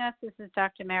joining us, this is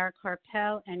Dr. Mara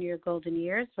Karpel and your golden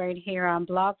years right here on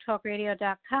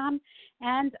blogtalkradio.com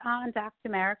and on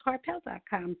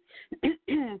drmarakarpel.com.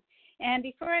 And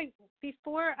before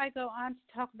I go on to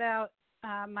talk about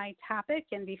my topic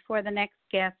and before the next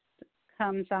guest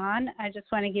comes on, I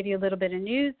just want to give you a little bit of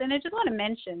news. And I just want to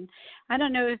mention, I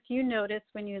don't know if you notice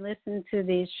when you listen to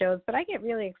these shows, but I get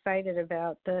really excited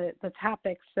about the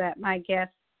topics that my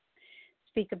guests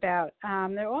speak about.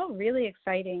 They're all really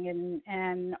exciting,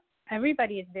 and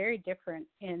everybody is very different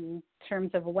in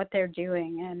terms of what they're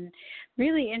doing, and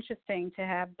really interesting to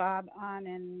have Bob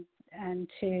on and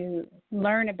to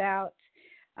learn about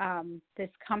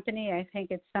this company. I think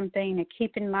it's something to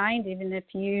keep in mind, even if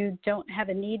you don't have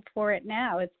a need for it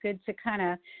now. It's good to kind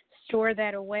of store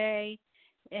that away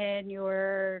in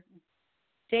your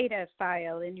data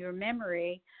file, in your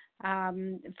memory,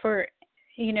 for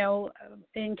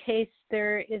in case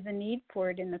there is a need for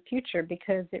it in the future,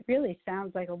 because it really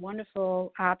sounds like a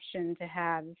wonderful option to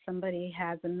have. If somebody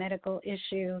has a medical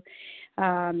issue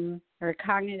or a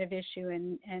cognitive issue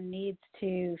and needs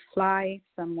to fly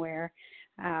somewhere,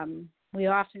 we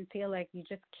often feel like you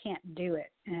just can't do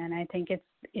it. And I think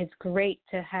it's great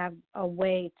to have a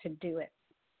way to do it.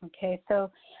 Okay,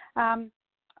 so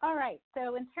all right.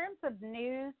 So in terms of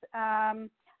news,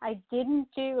 I didn't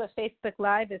do a Facebook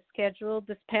Live as scheduled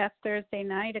this past Thursday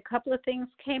night. A couple of things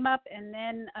came up, and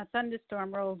then a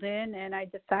thunderstorm rolled in, and I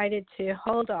decided to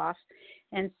hold off.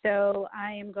 And so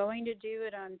I am going to do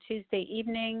it on Tuesday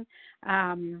evening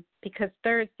because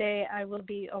Thursday I will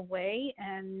be away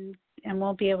and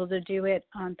won't be able to do it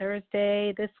on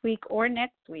Thursday this week or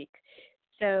next week.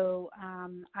 So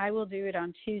I will do it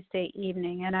on Tuesday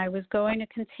evening. And I was going to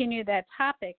continue that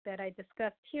topic that I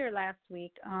discussed here last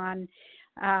week on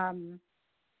I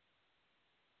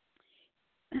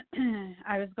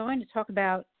was going to talk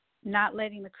about not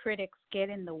letting the critics get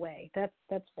in the way. That's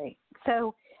right.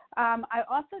 So I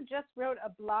also just wrote a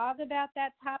blog about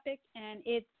that topic, and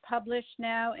it's published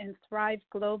now in Thrive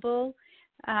Global.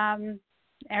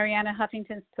 Ariana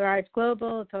Huffington's Thrive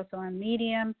Global. It's also on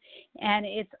Medium, and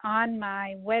it's on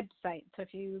my website. So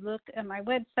if you look at my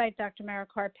website, Dr. Mara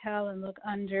Karpel, and look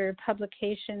under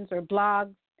publications or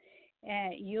blogs,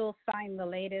 you'll find the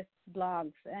latest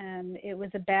blogs. And it was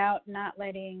about not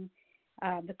letting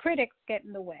the critics get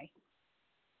in the way.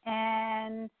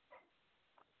 And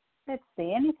let's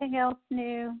see, anything else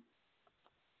new?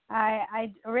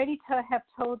 I already have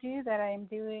told you that I'm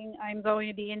going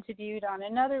to be interviewed on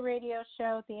another radio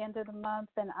show at the end of the month,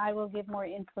 and I will give more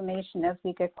information as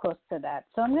we get close to that.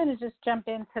 So I'm going to just jump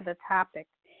into the topic.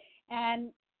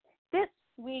 And this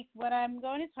week, what I'm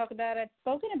going to talk about, I've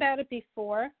spoken about it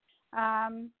before,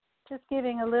 just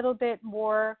giving a little bit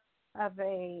more of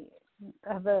a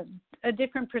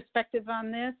different perspective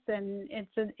on this, and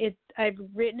I've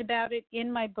written about it in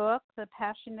my book, The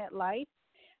Passionate Life.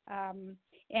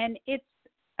 And it's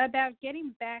about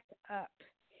getting back up.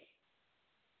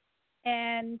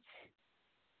 And,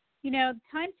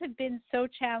 times have been so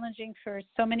challenging for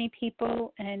so many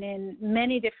people and in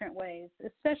many different ways,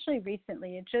 especially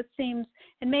recently. It just seems,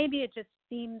 and maybe it just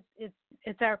seems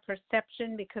it's our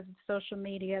perception because of social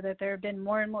media, that there have been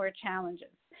more and more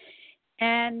challenges.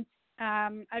 And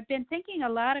I've been thinking a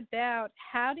lot about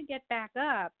how to get back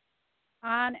up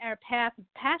on our path of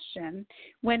passion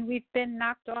when we've been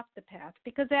knocked off the path.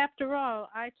 Because after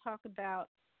all, I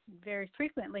very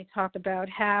frequently talk about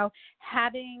how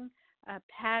having a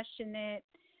passionate,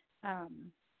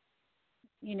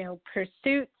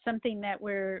 pursuit, something that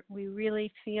we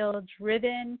really feel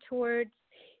driven towards,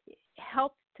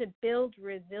 helps to build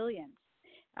resilience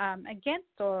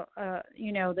against all,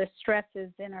 the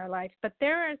stresses in our life. But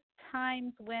there are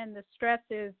times when the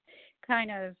stresses kind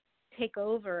of take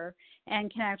over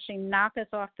and can actually knock us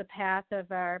off the path of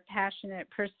our passionate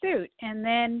pursuit. And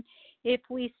then if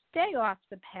we stay off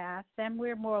the path, then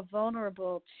we're more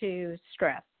vulnerable to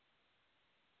stress.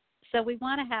 So we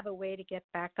want to have a way to get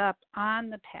back up on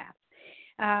the path.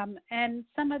 And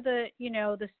some of the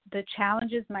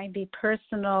challenges might be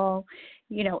personal,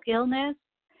 illness,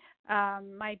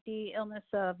 might be illness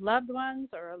of loved ones,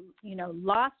 or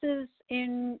losses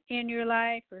in your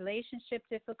life, relationship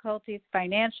difficulties,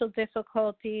 financial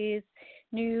difficulties,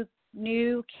 new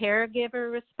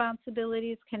caregiver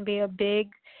responsibilities can be a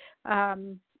big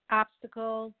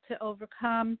obstacle to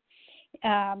overcome,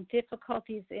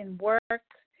 difficulties in work,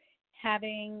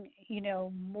 having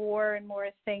more and more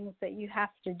things that you have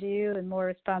to do and more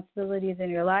responsibilities in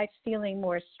your life, feeling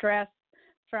more stress,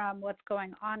 from what's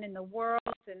going on in the world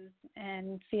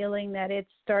and feeling that it's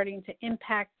starting to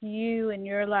impact you and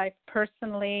your life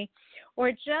personally,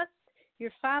 or just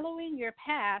you're following your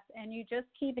path and you just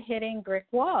keep hitting brick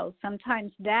walls.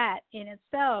 Sometimes that in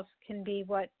itself can be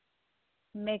what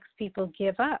makes people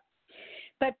give up.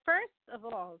 But first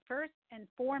and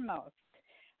foremost,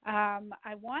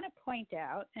 I want to point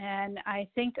out, and I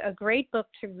think a great book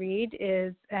to read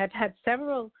is, I've had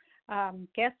several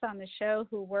guests on the show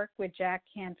who work with Jack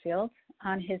Canfield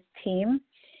on his team,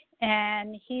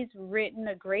 and he's written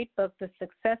a great book, The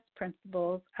Success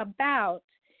Principles, about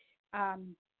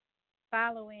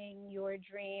following your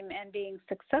dream and being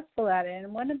successful at it.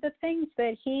 And one of the things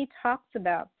that he talks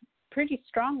about pretty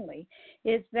strongly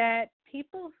is that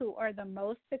people who are the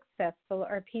most successful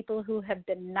are people who have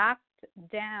been knocked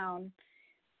down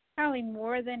probably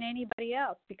more than anybody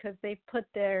else, because they've put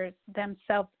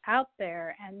themselves out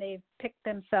there and they've picked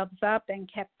themselves up and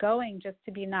kept going just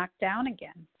to be knocked down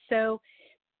again. So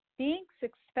being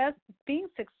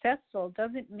successful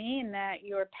doesn't mean that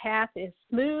your path is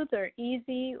smooth or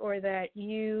easy, or that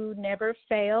you never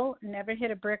fail, never hit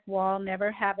a brick wall,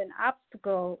 never have an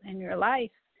obstacle in your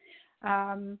life,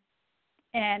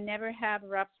 and never have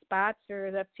rough spots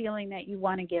or the feeling that you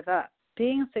want to give up.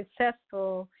 Being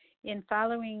successful in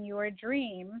following your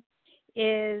dream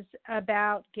is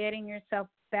about getting yourself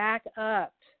back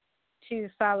up to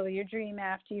follow your dream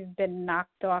after you've been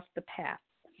knocked off the path.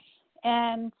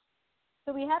 And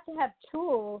so we have to have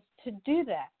tools to do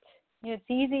that. It's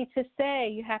easy to say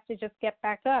you have to just get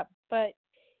back up, but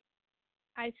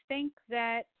I think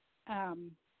that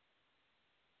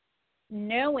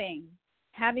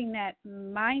having that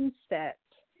mindset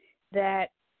that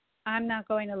I'm not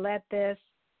going to let this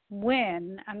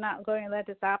win, I'm not going to let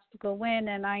this obstacle win,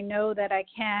 and I know that I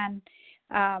can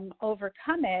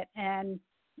overcome it and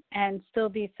still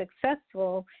be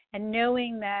successful, and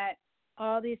knowing that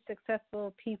all these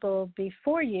successful people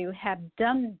before you have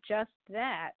done just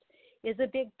that is a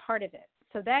big part of it.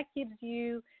 So that gives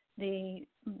you the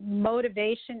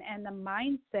motivation and the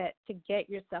mindset to get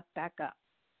yourself back up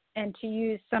and to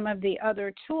use some of the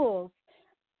other tools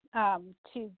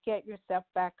to get yourself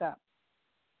back up.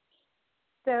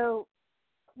 So,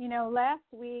 last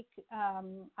week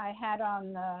I had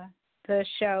on the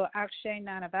show Akshay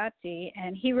Nanavati,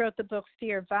 and he wrote the book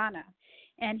Fearvana.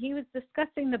 And he was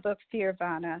discussing the book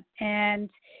Fearvana and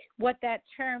what that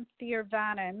term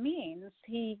Fearvana means.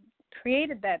 He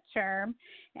created that term,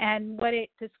 and what it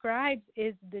describes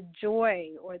is the joy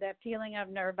or that feeling of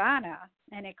nirvana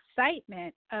and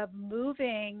excitement of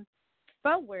moving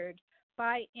forward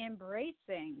by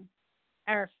embracing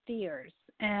our fears.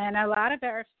 And a lot of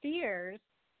our fears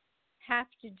have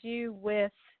to do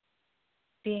with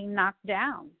being knocked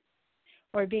down,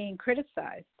 or being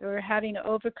criticized, or having to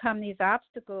overcome these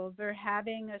obstacles, or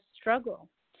having a struggle.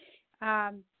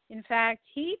 In fact,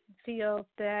 he feels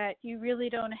that you really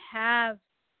don't have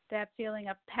that feeling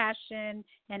of passion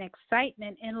and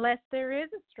excitement unless there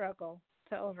is a struggle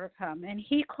to overcome. And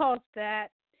he calls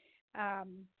that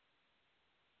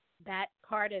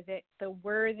part of it the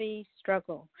worthy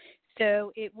struggle.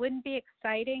 So it wouldn't be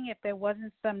exciting if there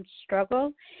wasn't some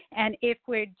struggle. And if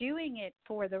we're doing it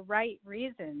for the right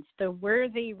reasons, the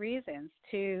worthy reasons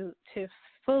to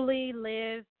fully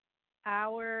live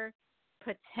our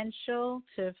potential,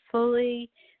 to fully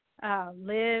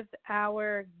live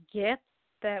our gifts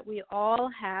that we all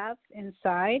have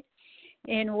inside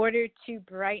in order to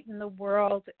brighten the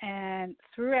world and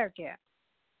through our gifts.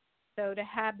 So to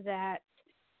have that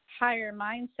higher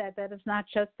mindset that is not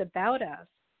just about us.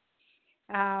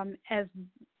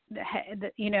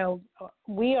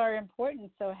 We are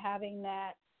important, so having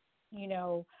that,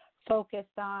 focus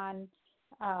on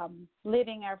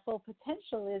living our full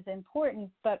potential is important,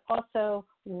 but also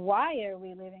why are we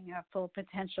living our full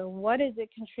potential? What is it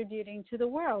contributing to the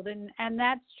world? And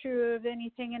that's true of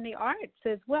anything in the arts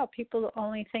as well. People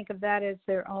only think of that as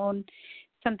their own,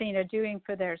 something they're doing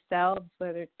for themselves,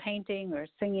 whether it's painting or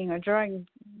singing or drawing,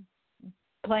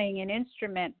 playing an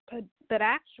instrument, but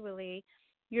actually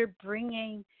you're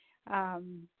bringing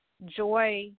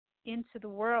joy into the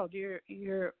world.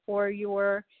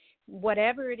 You're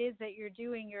whatever it is that you're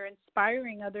doing, you're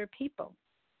inspiring other people.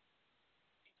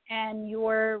 And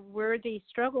your worthy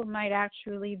struggle might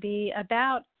actually be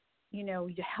about,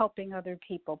 helping other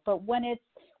people. But when it's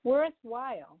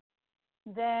worthwhile,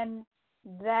 then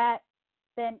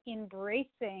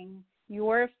embracing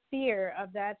your fear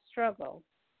of that struggle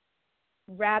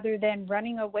rather than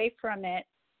running away from it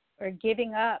or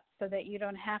giving up so that you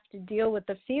don't have to deal with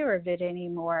the fear of it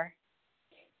anymore,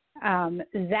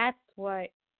 that's what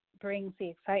brings the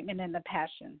excitement and the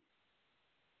passion.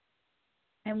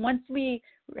 And once we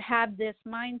have this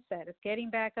mindset of getting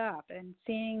back up and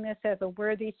seeing this as a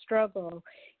worthy struggle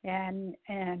and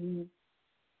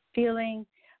feeling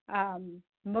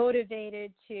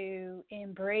motivated to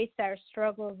embrace our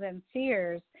struggles and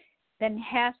fears, then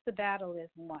half the battle is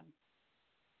won.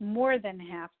 More than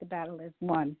half the battle is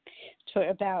won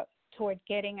toward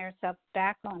getting ourselves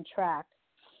back on track.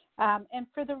 And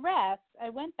for the rest, I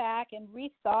went back and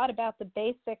rethought about the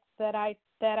basics that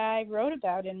I wrote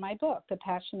about in my book, The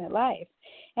Passionate Life.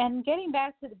 And getting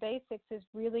back to the basics is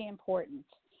really important.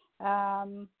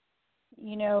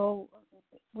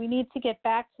 We need to get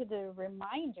back to the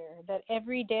reminder that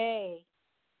every day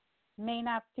may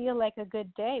not feel like a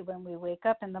good day when we wake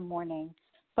up in the morning,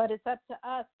 but it's up to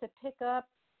us to pick up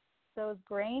those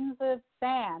grains of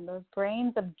sand, those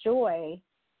grains of joy,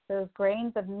 those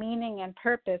grains of meaning and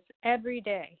purpose every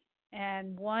day.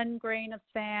 And one grain of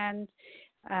sand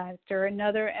after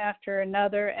another, after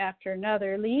another, after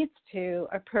another leads to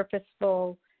a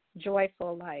purposeful,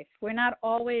 joyful life. We're not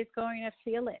always going to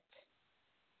feel it.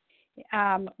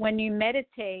 When you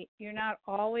meditate, you're not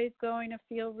always going to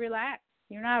feel relaxed.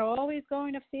 You're not always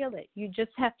going to feel it. You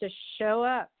just have to show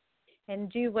up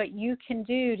and do what you can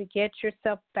do to get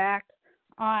yourself back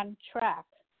on track.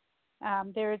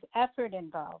 There is effort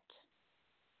involved.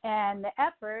 And the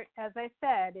effort, as I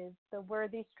said, is the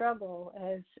worthy struggle,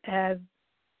 as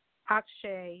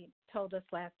Akshay told us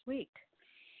last week.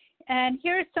 And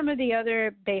here are some of the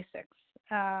other basics.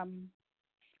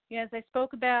 As I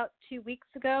spoke about 2 weeks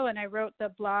ago and I wrote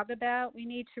the blog about, we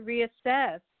need to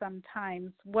reassess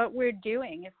sometimes what we're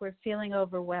doing if we're feeling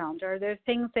overwhelmed. Are there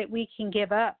things that we can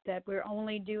give up that we're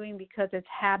only doing because it's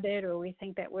habit or we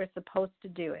think that we're supposed to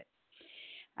do it?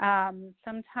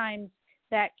 Sometimes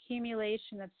that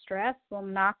accumulation of stress will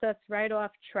knock us right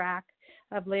off track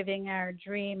of living our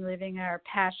dream, living our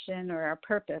passion or our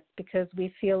purpose because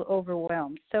we feel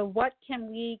overwhelmed. So what can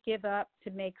we give up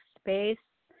to make space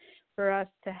for us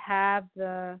to have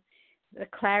the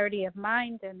clarity of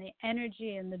mind and the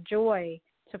energy and the joy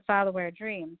to follow our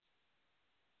dreams?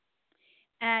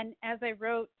 And as I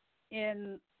wrote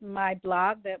in my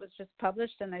blog that was just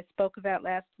published and I spoke about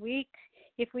last week,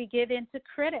 if we give in to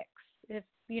critics, if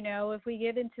we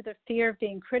give into the fear of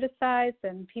being criticized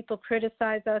and people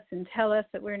criticize us and tell us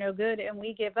that we're no good and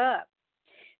we give up,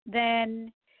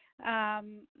 then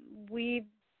we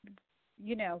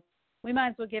might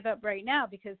as well give up right now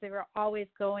because there are always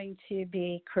going to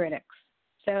be critics.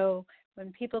 So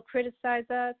when people criticize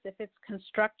us, if it's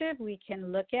constructive, we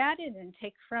can look at it and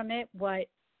take from it what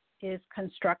is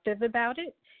constructive about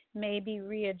it, maybe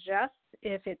readjust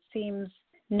if it seems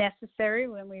necessary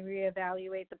when we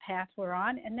reevaluate the path we're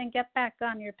on, and then get back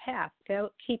on your path.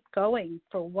 Keep going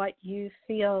for what you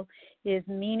feel is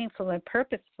meaningful and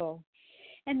purposeful.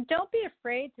 And don't be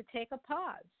afraid to take a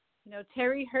pause.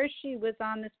 Terry Hershey was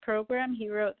on this program. He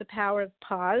wrote The Power of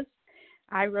Pause.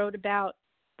 I wrote about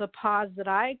the pause that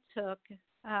I took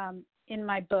in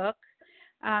my book.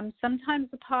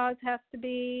 Sometimes the pause has to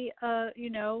be, a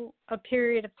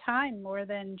period of time more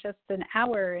than just an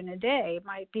hour in a day. It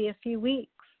might be a few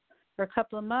weeks or a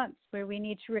couple of months where we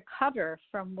need to recover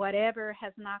from whatever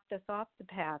has knocked us off the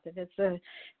path. If it's a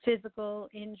physical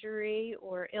injury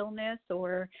or illness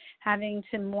or having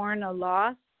to mourn a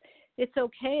loss, it's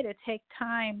okay to take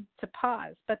time to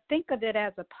pause, but think of it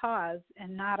as a pause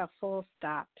and not a full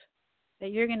stop,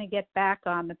 that you're going to get back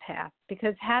on the path,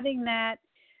 because having that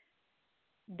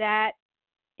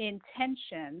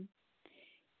intention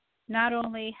not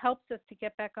only helps us to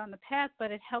get back on the path,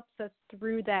 but it helps us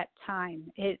through that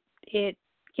time. It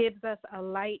gives us a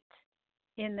light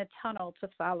in the tunnel to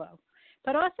follow.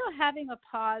 But also having a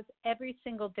pause every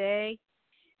single day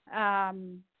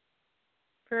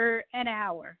for an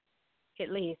hour at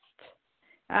least,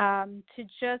 to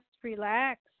just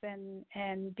relax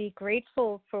and be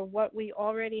grateful for what we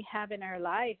already have in our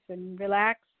life and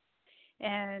relax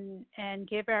and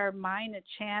give our mind a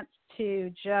chance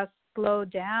to just slow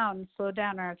down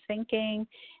our thinking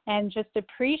and just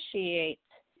appreciate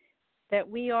that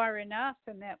we are enough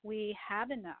and that we have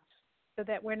enough, so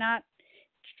that we're not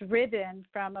driven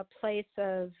from a place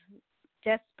of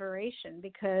desperation,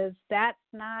 because that's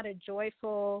not a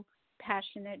joyful,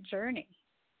 passionate journey.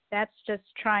 That's just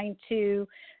trying to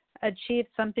achieve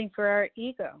something for our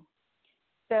ego.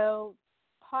 So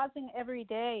pausing every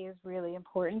day is really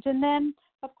important. And then,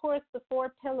 of course, the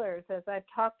 4 pillars, as I've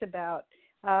talked about,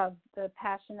 of the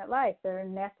passionate life. They're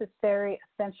necessary,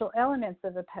 essential elements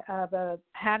of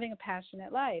having a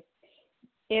passionate life.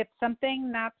 If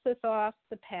something knocks us off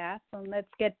the path, then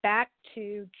let's get back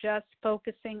to just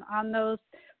focusing on those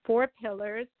 4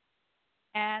 pillars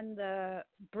and the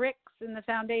bricks in the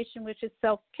foundation, which is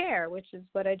self-care, which is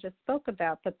what I just spoke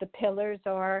about. But the pillars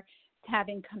are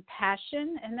having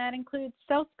compassion, and that includes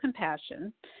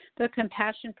self-compassion, the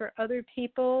compassion for other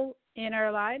people in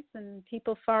our lives and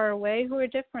people far away who are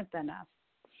different than us.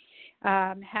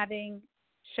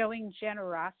 Showing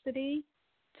generosity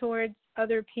towards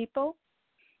other people,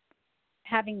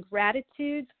 having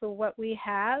gratitude for what we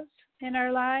have in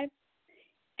our lives,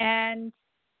 and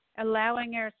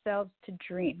allowing ourselves to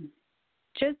dream.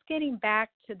 Just getting back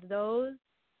to those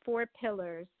 4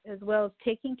 pillars, as well as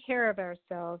taking care of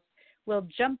ourselves, will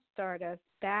jumpstart us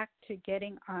back to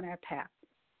getting on our path.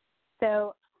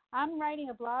 So I'm writing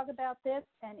a blog about this,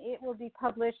 and it will be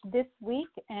published this week,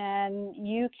 and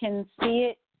you can see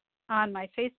it on my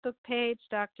Facebook page,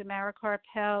 Dr. Mara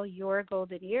Karpel, Your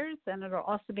Golden Years, and it'll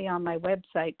also be on my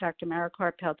website,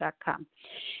 drmarakarpel.com.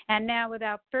 And now,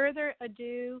 without further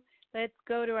ado, let's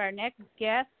go to our next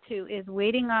guest who is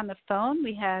waiting on the phone.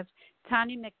 We have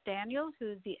Tonya McDaniel,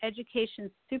 who is the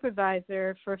Education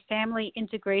Supervisor for Family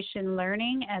Integration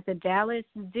Learning at the Dallas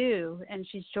Zoo, and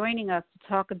she's joining us to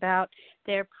talk about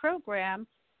their program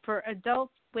for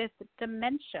adults with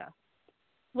dementia.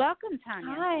 Welcome,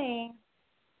 Tonya. Hi.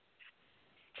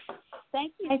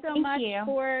 Thank you so much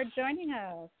for joining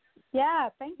us. Yeah,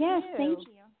 thank you. Yes, thank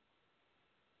you.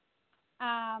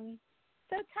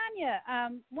 So, Tonya,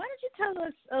 why don't you tell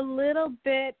us a little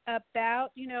bit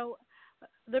about,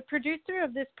 the producer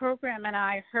of this program and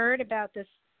I heard about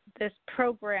this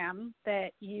program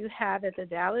that you have at the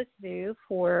Dallas Zoo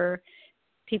for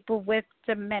people with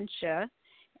dementia,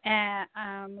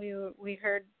 and we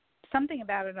heard something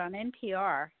about it on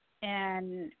NPR,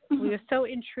 and we were so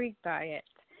intrigued by it.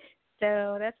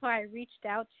 So that's why I reached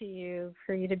out to you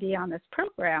for you to be on this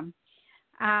program.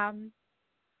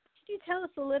 Could you tell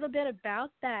us a little bit about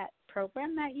that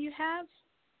program that you have?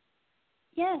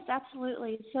 Yes,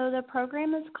 absolutely. So the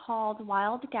program is called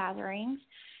Wild Gatherings,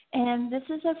 and this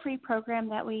is a free program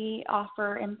that we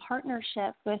offer in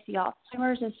partnership with the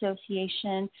Alzheimer's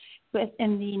Association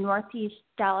within the Northeast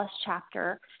Dallas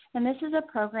chapter. And this is a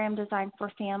program designed for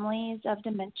families of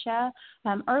dementia,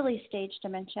 early stage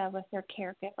dementia, with their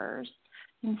caregivers.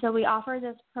 And so we offer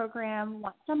this program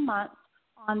once a month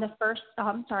on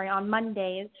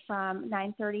Mondays from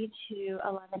 9:30 to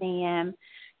 11 a.m.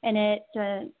 And it's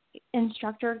an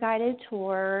instructor-guided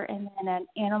tour, and then an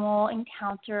animal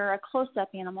encounter, a close-up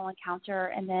animal encounter,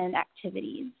 and then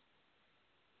activities.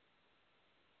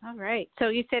 All right. So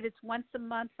you said it's once a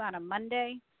month on a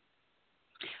Monday?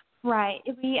 Right.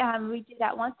 We do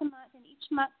that once a month, and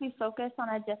each month we focus on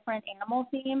a different animal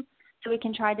theme, so we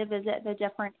can try to visit the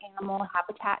different animal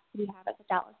habitats we have at the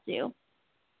Dallas Zoo.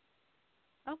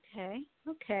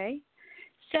 Okay.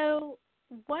 So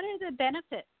what are the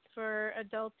benefits for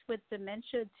adults with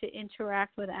dementia to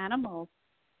interact with animals?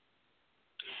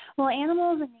 Well,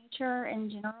 animals in nature in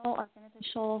general are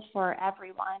beneficial for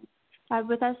everyone.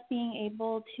 With us being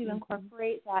able to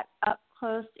incorporate that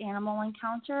up-close animal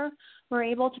encounter, we're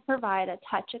able to provide a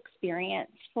touch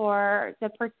experience for the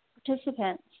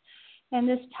participants. And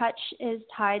this touch is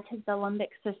tied to the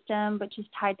limbic system, which is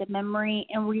tied to memory.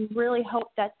 And we really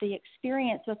hope that the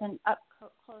experience with an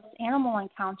up-close animal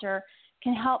encounter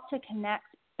can help to connect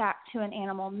back to an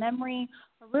animal memory,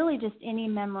 or really just any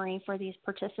memory for these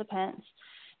participants.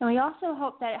 And we also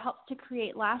hope that it helps to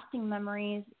create lasting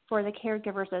memories for the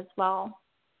caregivers as well.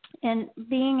 And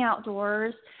being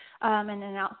outdoors in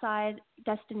an outside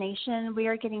destination, we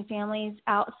are getting families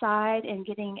outside and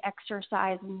getting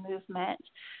exercise and movement.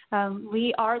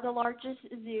 We are the largest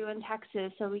zoo in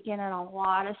Texas, so we get in a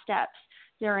lot of steps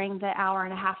during the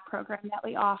hour-and-a-half program that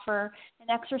we offer. And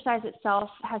exercise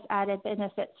itself has added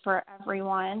benefits for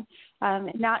everyone.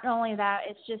 Not only that,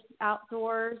 it's just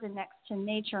outdoors and next to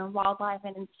nature and wildlife,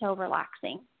 and it's so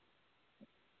relaxing.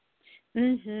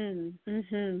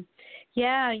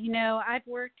 Yeah, I've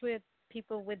worked with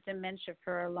people with dementia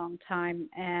for a long time,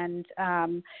 and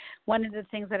one of the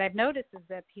things that I've noticed is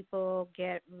that people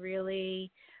get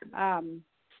really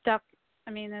stuck. I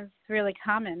mean, it's really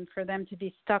common for them to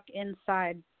be stuck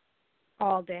inside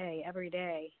all day, every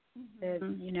day.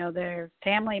 Their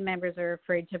family members are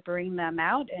afraid to bring them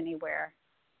out anywhere.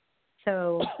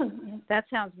 So that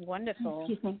sounds wonderful.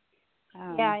 Excuse me.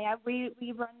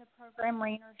 We run the program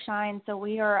rain or shine, so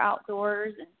we are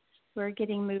outdoors and we're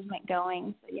getting movement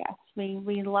going. So yes,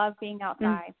 we love being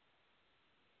outside.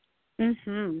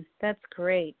 That's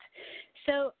great.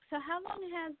 So how long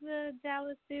has the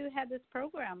Dallas Zoo had this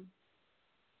program?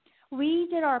 We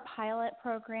did our pilot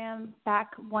program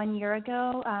back 1 year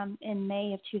ago in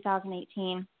May of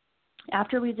 2018.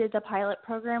 After we did the pilot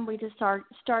program, we just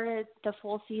started the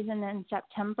full season in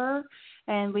September,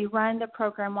 and we run the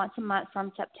program once a month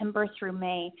from September through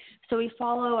May. So we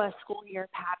follow a school year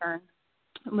pattern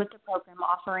with the program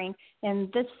offering,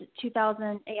 and this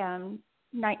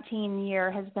 2019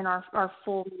 year has been our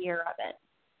full year of it.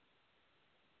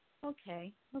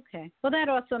 Okay. Well, that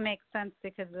also makes sense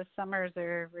because the summers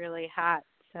are really hot,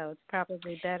 so it's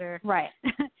probably better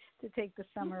to take the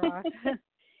summer off.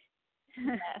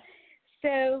 Yes.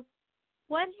 So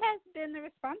what has been the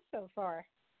response so far?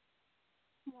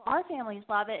 Well, our families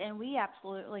love it, and we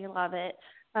absolutely love it.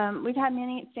 We've had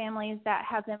many families that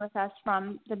have been with us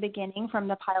from the beginning, from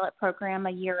the pilot program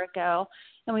a year ago,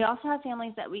 and we also have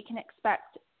families that we can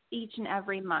expect each and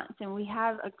every month. And we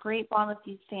have a great bond with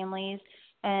these families,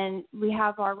 and we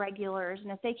have our regulars,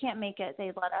 and if they can't make it, they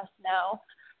let us know.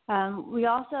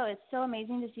 It's so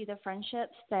amazing to see the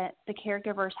friendships that the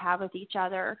caregivers have with each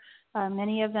other.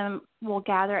 Many of them will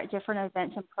gather at different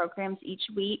events and programs each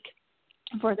week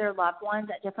for their loved ones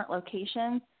at different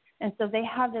locations. And so they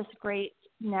have this great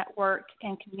network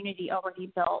and community already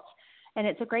built. And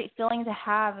it's a great feeling to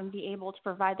have and be able to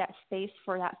provide that space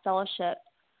for that fellowship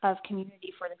of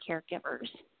community for the caregivers.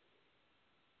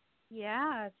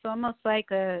 Yeah, it's almost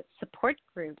like a support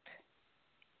group.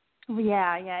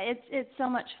 Yeah, it's so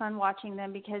much fun watching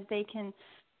them because they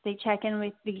check in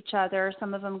with each other.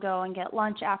 Some of them go and get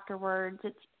lunch afterwards.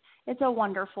 It's a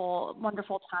wonderful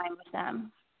time with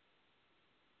them.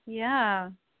 Yeah.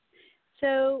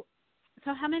 So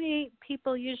how many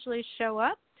people usually show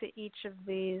up to each of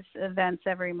these events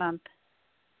every month?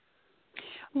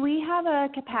 We have a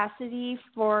capacity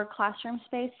for classroom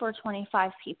space for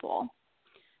 25 people.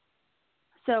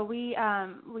 So we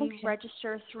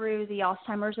register through the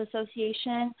Alzheimer's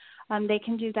Association. They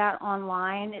can do that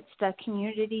online. It's the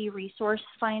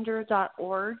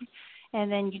communityresourcefinder.org,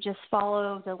 and then you just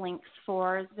follow the links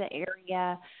for the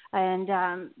area, and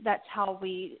that's how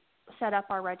we set up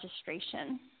our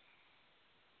registration.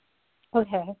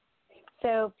 Okay.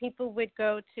 So people would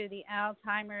go to the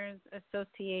Alzheimer's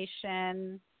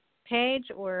Association page,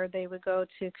 or they would go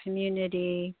to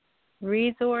Community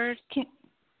Resource?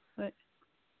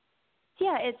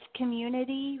 Yeah, it's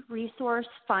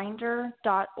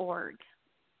communityresourcefinder.org.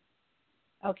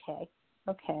 Okay.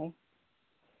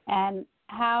 And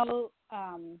how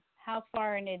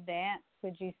far in advance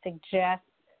would you suggest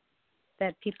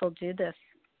that people do this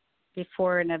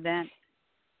before an event?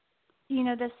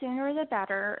 The sooner the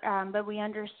better, but we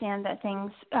understand that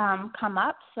things come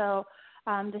up, so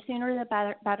the sooner the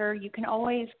better. You can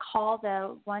always call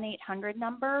the 1-800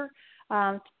 number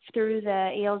through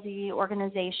the ALZ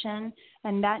organization,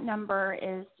 and that number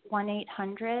is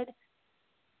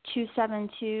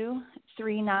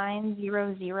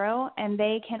 1-800-272-3900, and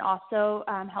they can also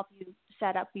help you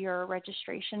set up your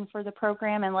registration for the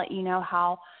program and let you know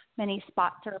how many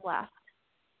spots are left.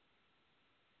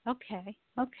 Okay.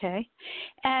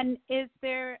 And is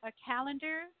there a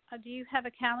calendar? Do you have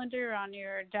a calendar on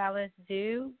your Dallas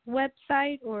Zoo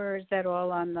website, or is that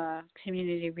all on the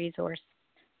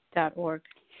communityresource.org?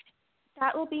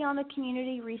 That will be on the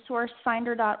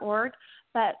communityresourcefinder.org,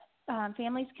 but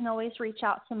families can always reach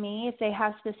out to me if they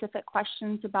have specific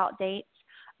questions about dates.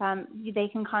 They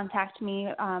can contact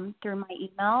me through my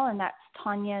email, and that's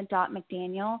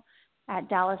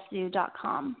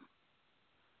tonya.mcdaniel@dallaszoo.com.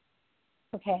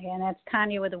 Okay, and that's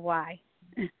Tonya with a Y.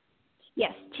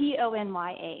 Yes,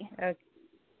 Tonya. Okay.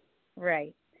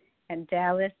 Right, and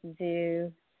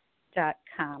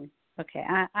dallaszoo.com. Okay,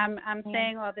 I'm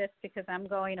saying all this because I'm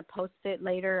going to post it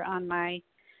later on my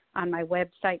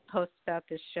website post about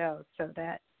this show, so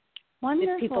that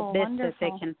if people miss it,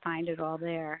 they can find it all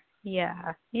there.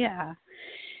 Yeah.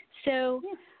 So,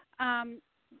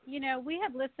 we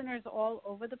have listeners all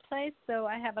over the place, so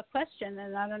I have a question,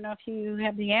 and I don't know if you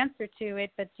have the answer to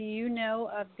it, but do you know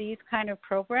of these kind of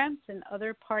programs in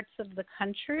other parts of the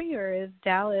country, or is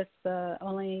Dallas Zoo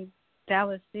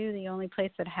the only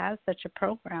place that has such a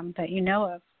program that you know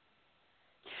of?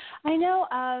 I know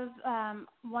of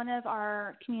one of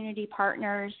our community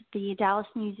partners, the Dallas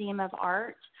Museum of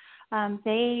Art.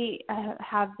 They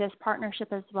have this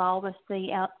partnership as well with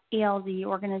the ALZ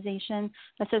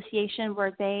association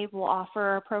where they will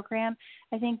offer a program.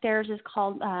 I think theirs is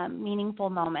called Meaningful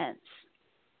Moments.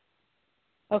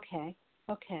 Okay.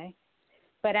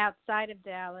 But outside of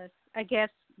Dallas, I guess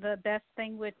the best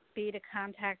thing would be to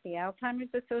contact the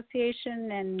Alzheimer's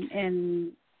Association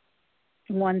in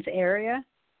one's area.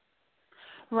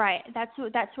 Right.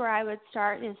 That's where I would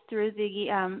start, is through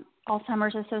the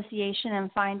Alzheimer's Association,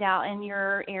 and find out in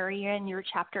your area, in your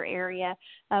chapter area,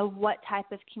 what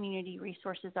type of community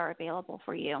resources are available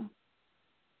for you.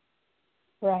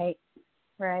 Right.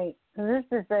 Right. So this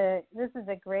is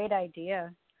a great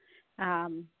idea. I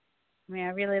mean, I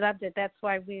really loved it. That's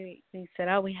why we said,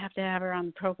 oh, we have to have her on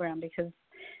the program, because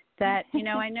that,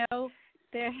 I know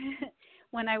there,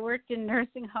 when I worked in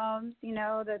nursing homes,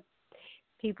 that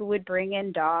people would bring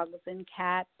in dogs and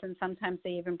cats, and sometimes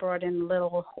they even brought in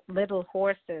little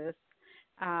horses.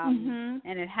 And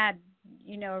it had,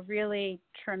 a really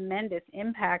tremendous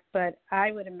impact. But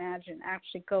I would imagine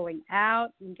actually going out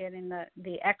and getting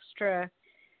the extra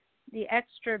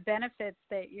benefits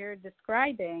that you're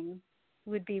describing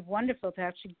would be wonderful, to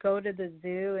actually go to the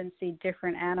zoo and see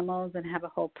different animals and have a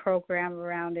whole program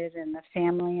around it, and the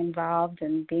family involved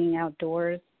and being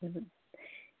outdoors.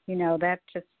 That's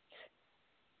just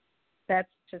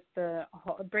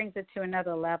it brings it to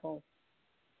another level.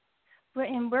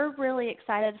 And we're really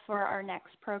excited for our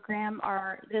next program.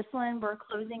 This one we're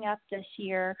closing up this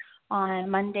year on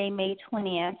Monday, May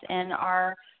 20th, and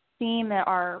our theme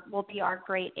will be our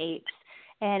great apes.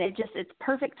 And it's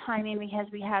perfect timing, because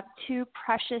we have two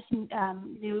precious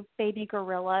new baby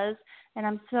gorillas, and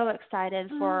I'm so excited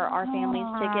for our families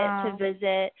to get to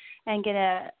visit and get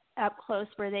up close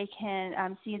where they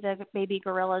can see the baby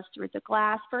gorillas through the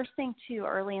glass. First thing too,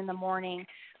 early in the morning,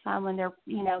 when they're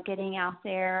getting out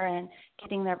there and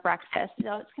getting their breakfast.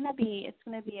 So it's gonna be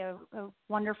a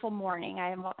wonderful morning.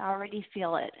 I already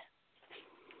feel it.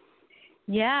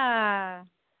 Yeah,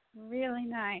 really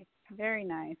nice, very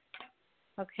nice.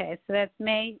 Okay, so that's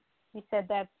May. You said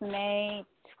that's May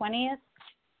 20th?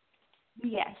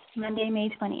 Yes, Monday, May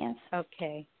 20th.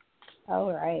 Okay.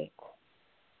 All right.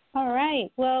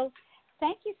 Well,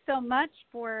 thank you so much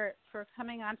for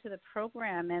coming onto the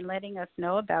program and letting us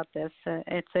know about this.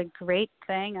 It's a great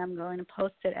thing. I'm going to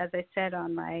post it, as I said,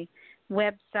 on my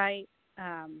website,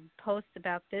 post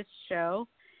about this show.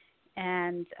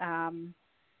 And,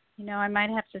 I might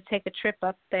have to take a trip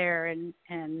up there and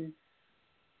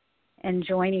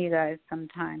join you guys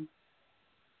sometime.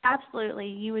 Absolutely.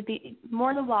 You would be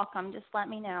more than welcome. Just let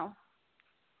me know.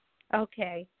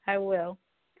 Okay, I will.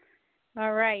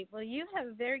 All right. Well, you have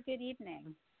a very good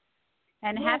evening.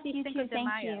 And yes, happy Cinco de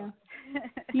Mayo. Thank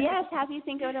you. Yes, happy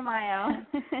Cinco de Mayo.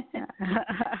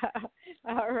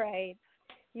 All right.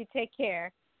 You take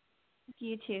care.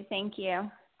 You too. Thank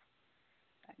you.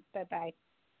 Bye-bye.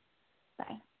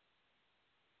 Bye.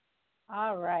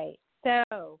 All right.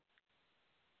 So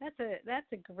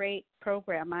that's a great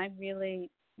program.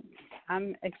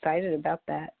 I'm excited about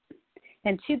that.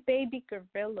 And two baby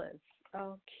gorillas.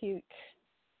 Oh, cute.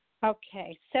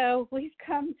 Okay, so we've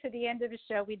come to the end of the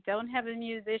show. We don't have a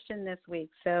musician this week,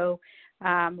 so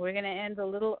we're going to end a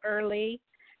little early.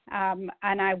 And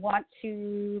I want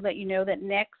to let you know that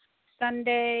next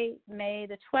Sunday, May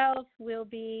the 12th,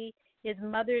 is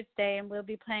Mother's Day, and we'll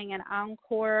be playing an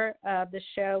encore of the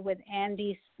show with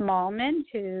Andy Smallman,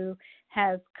 who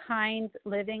has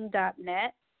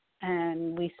kindliving.net,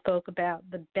 and we spoke about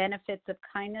the benefits of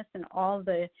kindness and all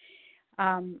the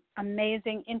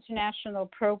amazing international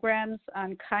programs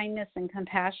on kindness and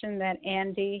compassion that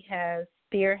Andy has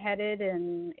spearheaded,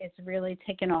 and it's really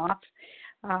taken off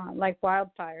like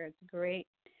wildfire. It's a great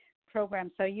program.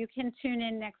 So you can tune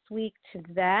in next week to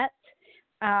that.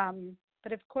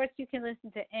 But, of course, you can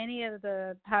listen to any of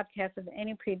the podcasts of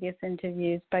any previous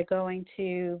interviews by going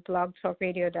to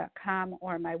blogtalkradio.com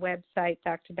or my website,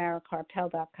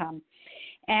 drmaracarpel.com.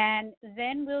 And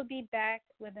then we'll be back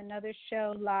with another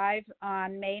show live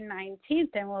on May 19th,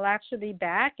 and we'll actually be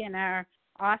back in our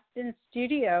Austin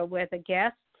studio with a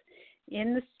guest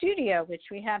in the studio, which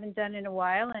we haven't done in a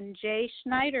while, and Jay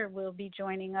Schneider will be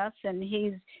joining us, and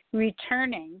he's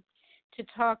returning to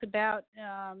talk about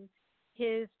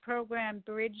his program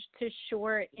Bridge to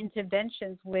Shore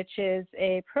Interventions, which is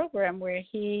a program where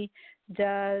he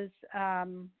does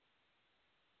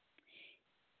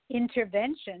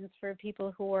interventions for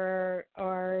people who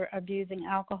are abusing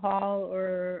alcohol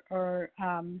or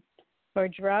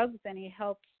drugs, and he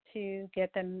helps to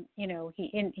get them.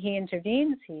 He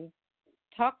intervenes, he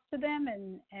talks to them,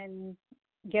 and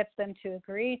gets them to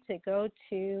agree to go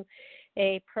to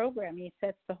a program. He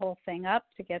sets the whole thing up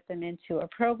to get them into a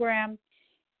program,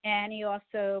 and he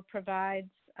also provides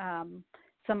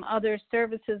some other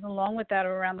services along with that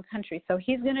around the country. So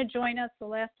he's going to join us. The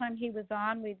last time he was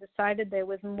on, we decided there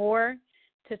was more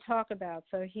to talk about.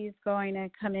 So he's going to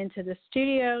come into the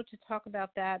studio to talk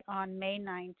about that on May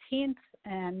 19th,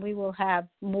 and we will have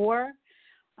more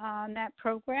on that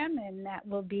program, and that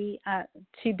will be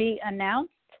to be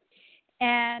announced.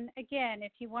 And again,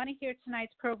 if you want to hear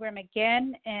tonight's program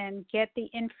again and get the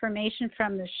information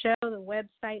from the show, the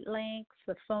website links,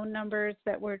 the phone numbers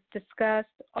that were discussed,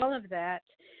 all of that,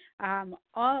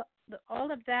 all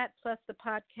all of that plus the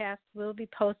podcast will be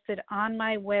posted on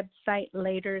my website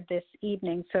later this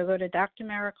evening. So go to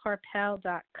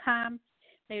drmarakarpel.com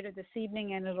later this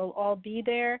evening, and it'll all be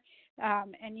there.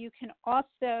 And you can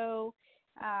also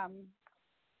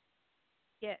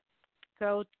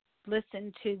go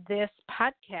listen to this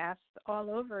podcast all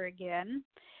over again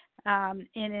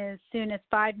in as soon as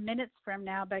 5 minutes from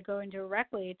now by going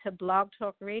directly to Blog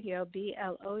Talk Radio,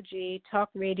 BLOG,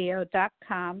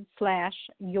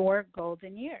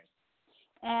 talkradio.com/yourgoldenyears.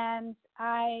 And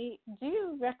I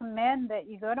do recommend that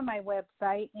you go to my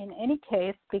website in any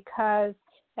case, because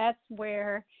that's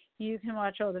where you can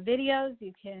watch all the videos,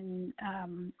 you can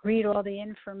read all the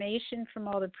information from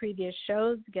all the previous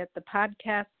shows, get the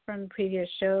podcasts from previous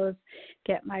shows,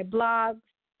 get my blogs,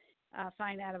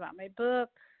 find out about my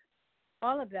book.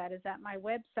 All of that is at my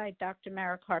website,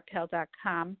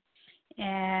 drmarakarpel.com.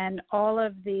 And all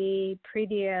of the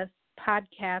previous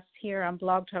podcasts here on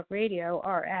Blog Talk Radio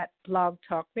are at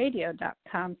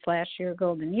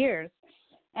blogtalkradio.com/yourgoldenyears.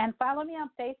 And follow me on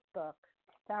Facebook,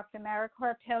 Dr. Mara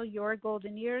Karpel, Your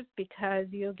Golden Years, because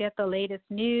you'll get the latest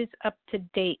news up to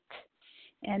date.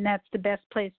 And that's the best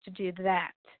place to do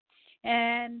that.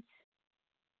 And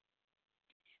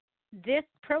this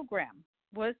program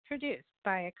was produced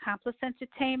by Accomplice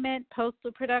Entertainment,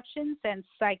 Postal Productions, and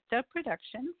Psyched Up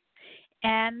Productions,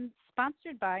 and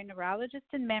sponsored by neurologist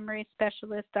and memory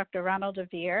specialist Dr. Ronald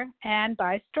DeVere, and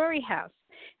by Storyhouse.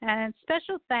 And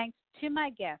special thanks to my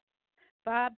guests,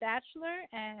 Bob Bacheler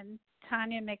and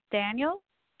Tonya McDaniel.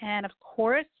 And, of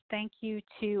course, thank you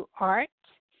to Art.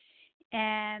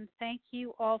 And thank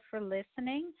you all for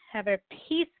listening. Have a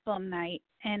peaceful night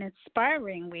and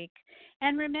inspiring week.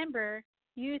 And remember,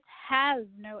 youth has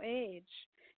no age.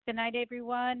 Good night,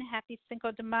 everyone. Happy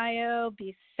Cinco de Mayo.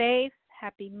 Be safe.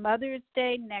 Happy Mother's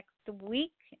Day next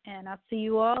week. And I'll see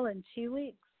you all in 2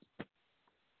 weeks.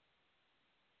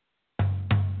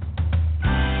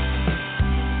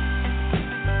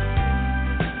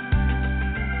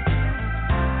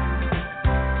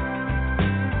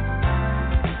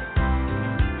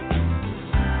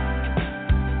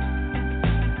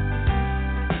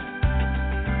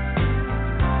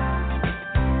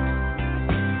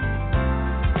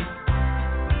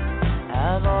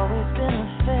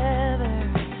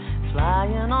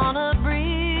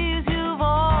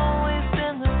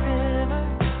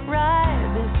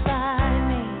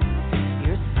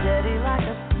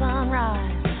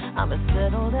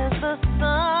 Settled as the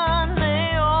sun,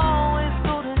 they always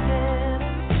go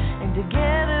together, and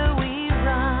together we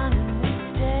run and we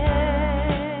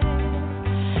stay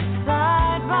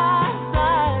side by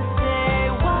side. Stay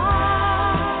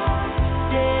wild,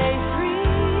 stay free.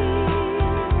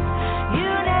 You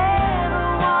never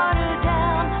water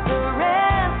down the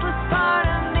restless part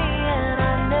of me, and I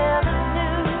never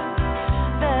knew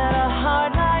that a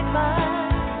heart like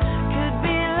mine could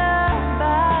be loved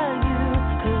by you.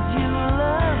 'Cause you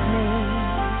love me,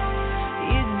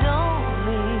 you don't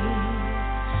leave,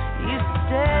 you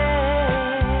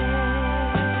stay.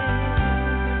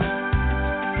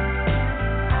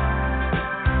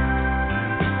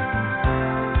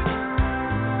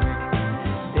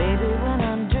 Baby, when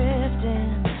I'm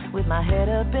drifting with my head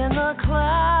up in the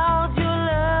clouds, your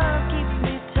love keeps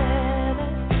me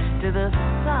tethered to the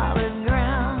solid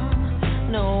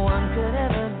ground. No one could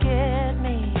ever get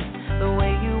me the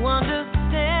way you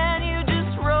understand. You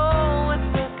just roll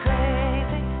with the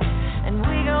crazy, and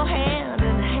we go hand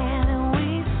in hand, and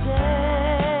we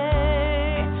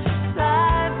stay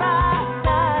side by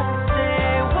side.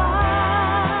 Stay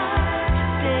wild,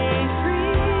 stay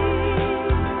free.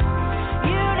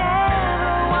 You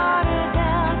never water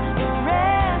down the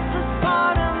restless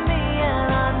part of me,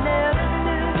 and I never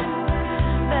knew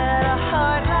that a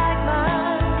heart like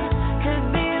mine could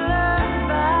be loved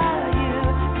by you.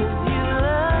 'Cause you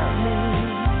love me,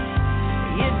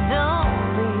 you don't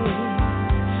leave,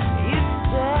 you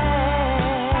stay.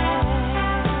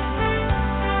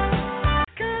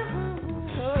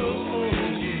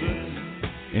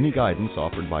 Any guidance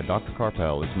offered by Dr.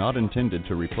 Karpel is not intended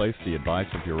to replace the advice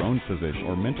of your own physician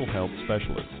or mental health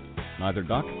specialist. Neither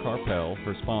Dr. Karpel,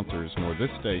 her sponsors, nor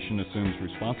this station assumes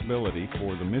responsibility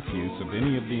for the misuse of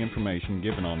any of the information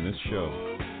given on this show.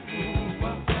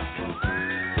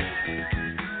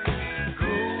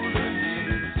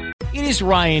 It is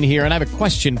Ryan here, and I have a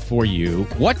question for you.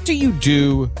 What do you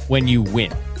do when you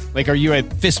win? Like, are you a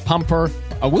fist pumper,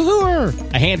 a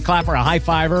woohooer, a hand clapper, a high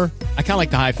fiver? I kind of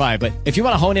like the high five, but if you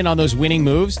want to hone in on those winning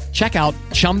moves, check out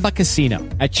Chumba Casino.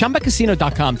 At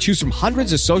ChumbaCasino.com, choose from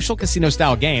hundreds of social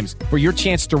casino-style games for your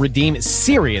chance to redeem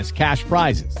serious cash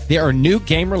prizes. There are new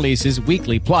game releases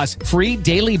weekly, plus free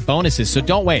daily bonuses. So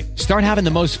don't wait. Start having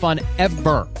the most fun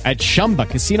ever at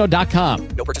ChumbaCasino.com.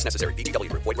 No purchase necessary. VGW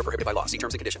Group. Void where prohibited by law. See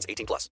terms and conditions. 18+.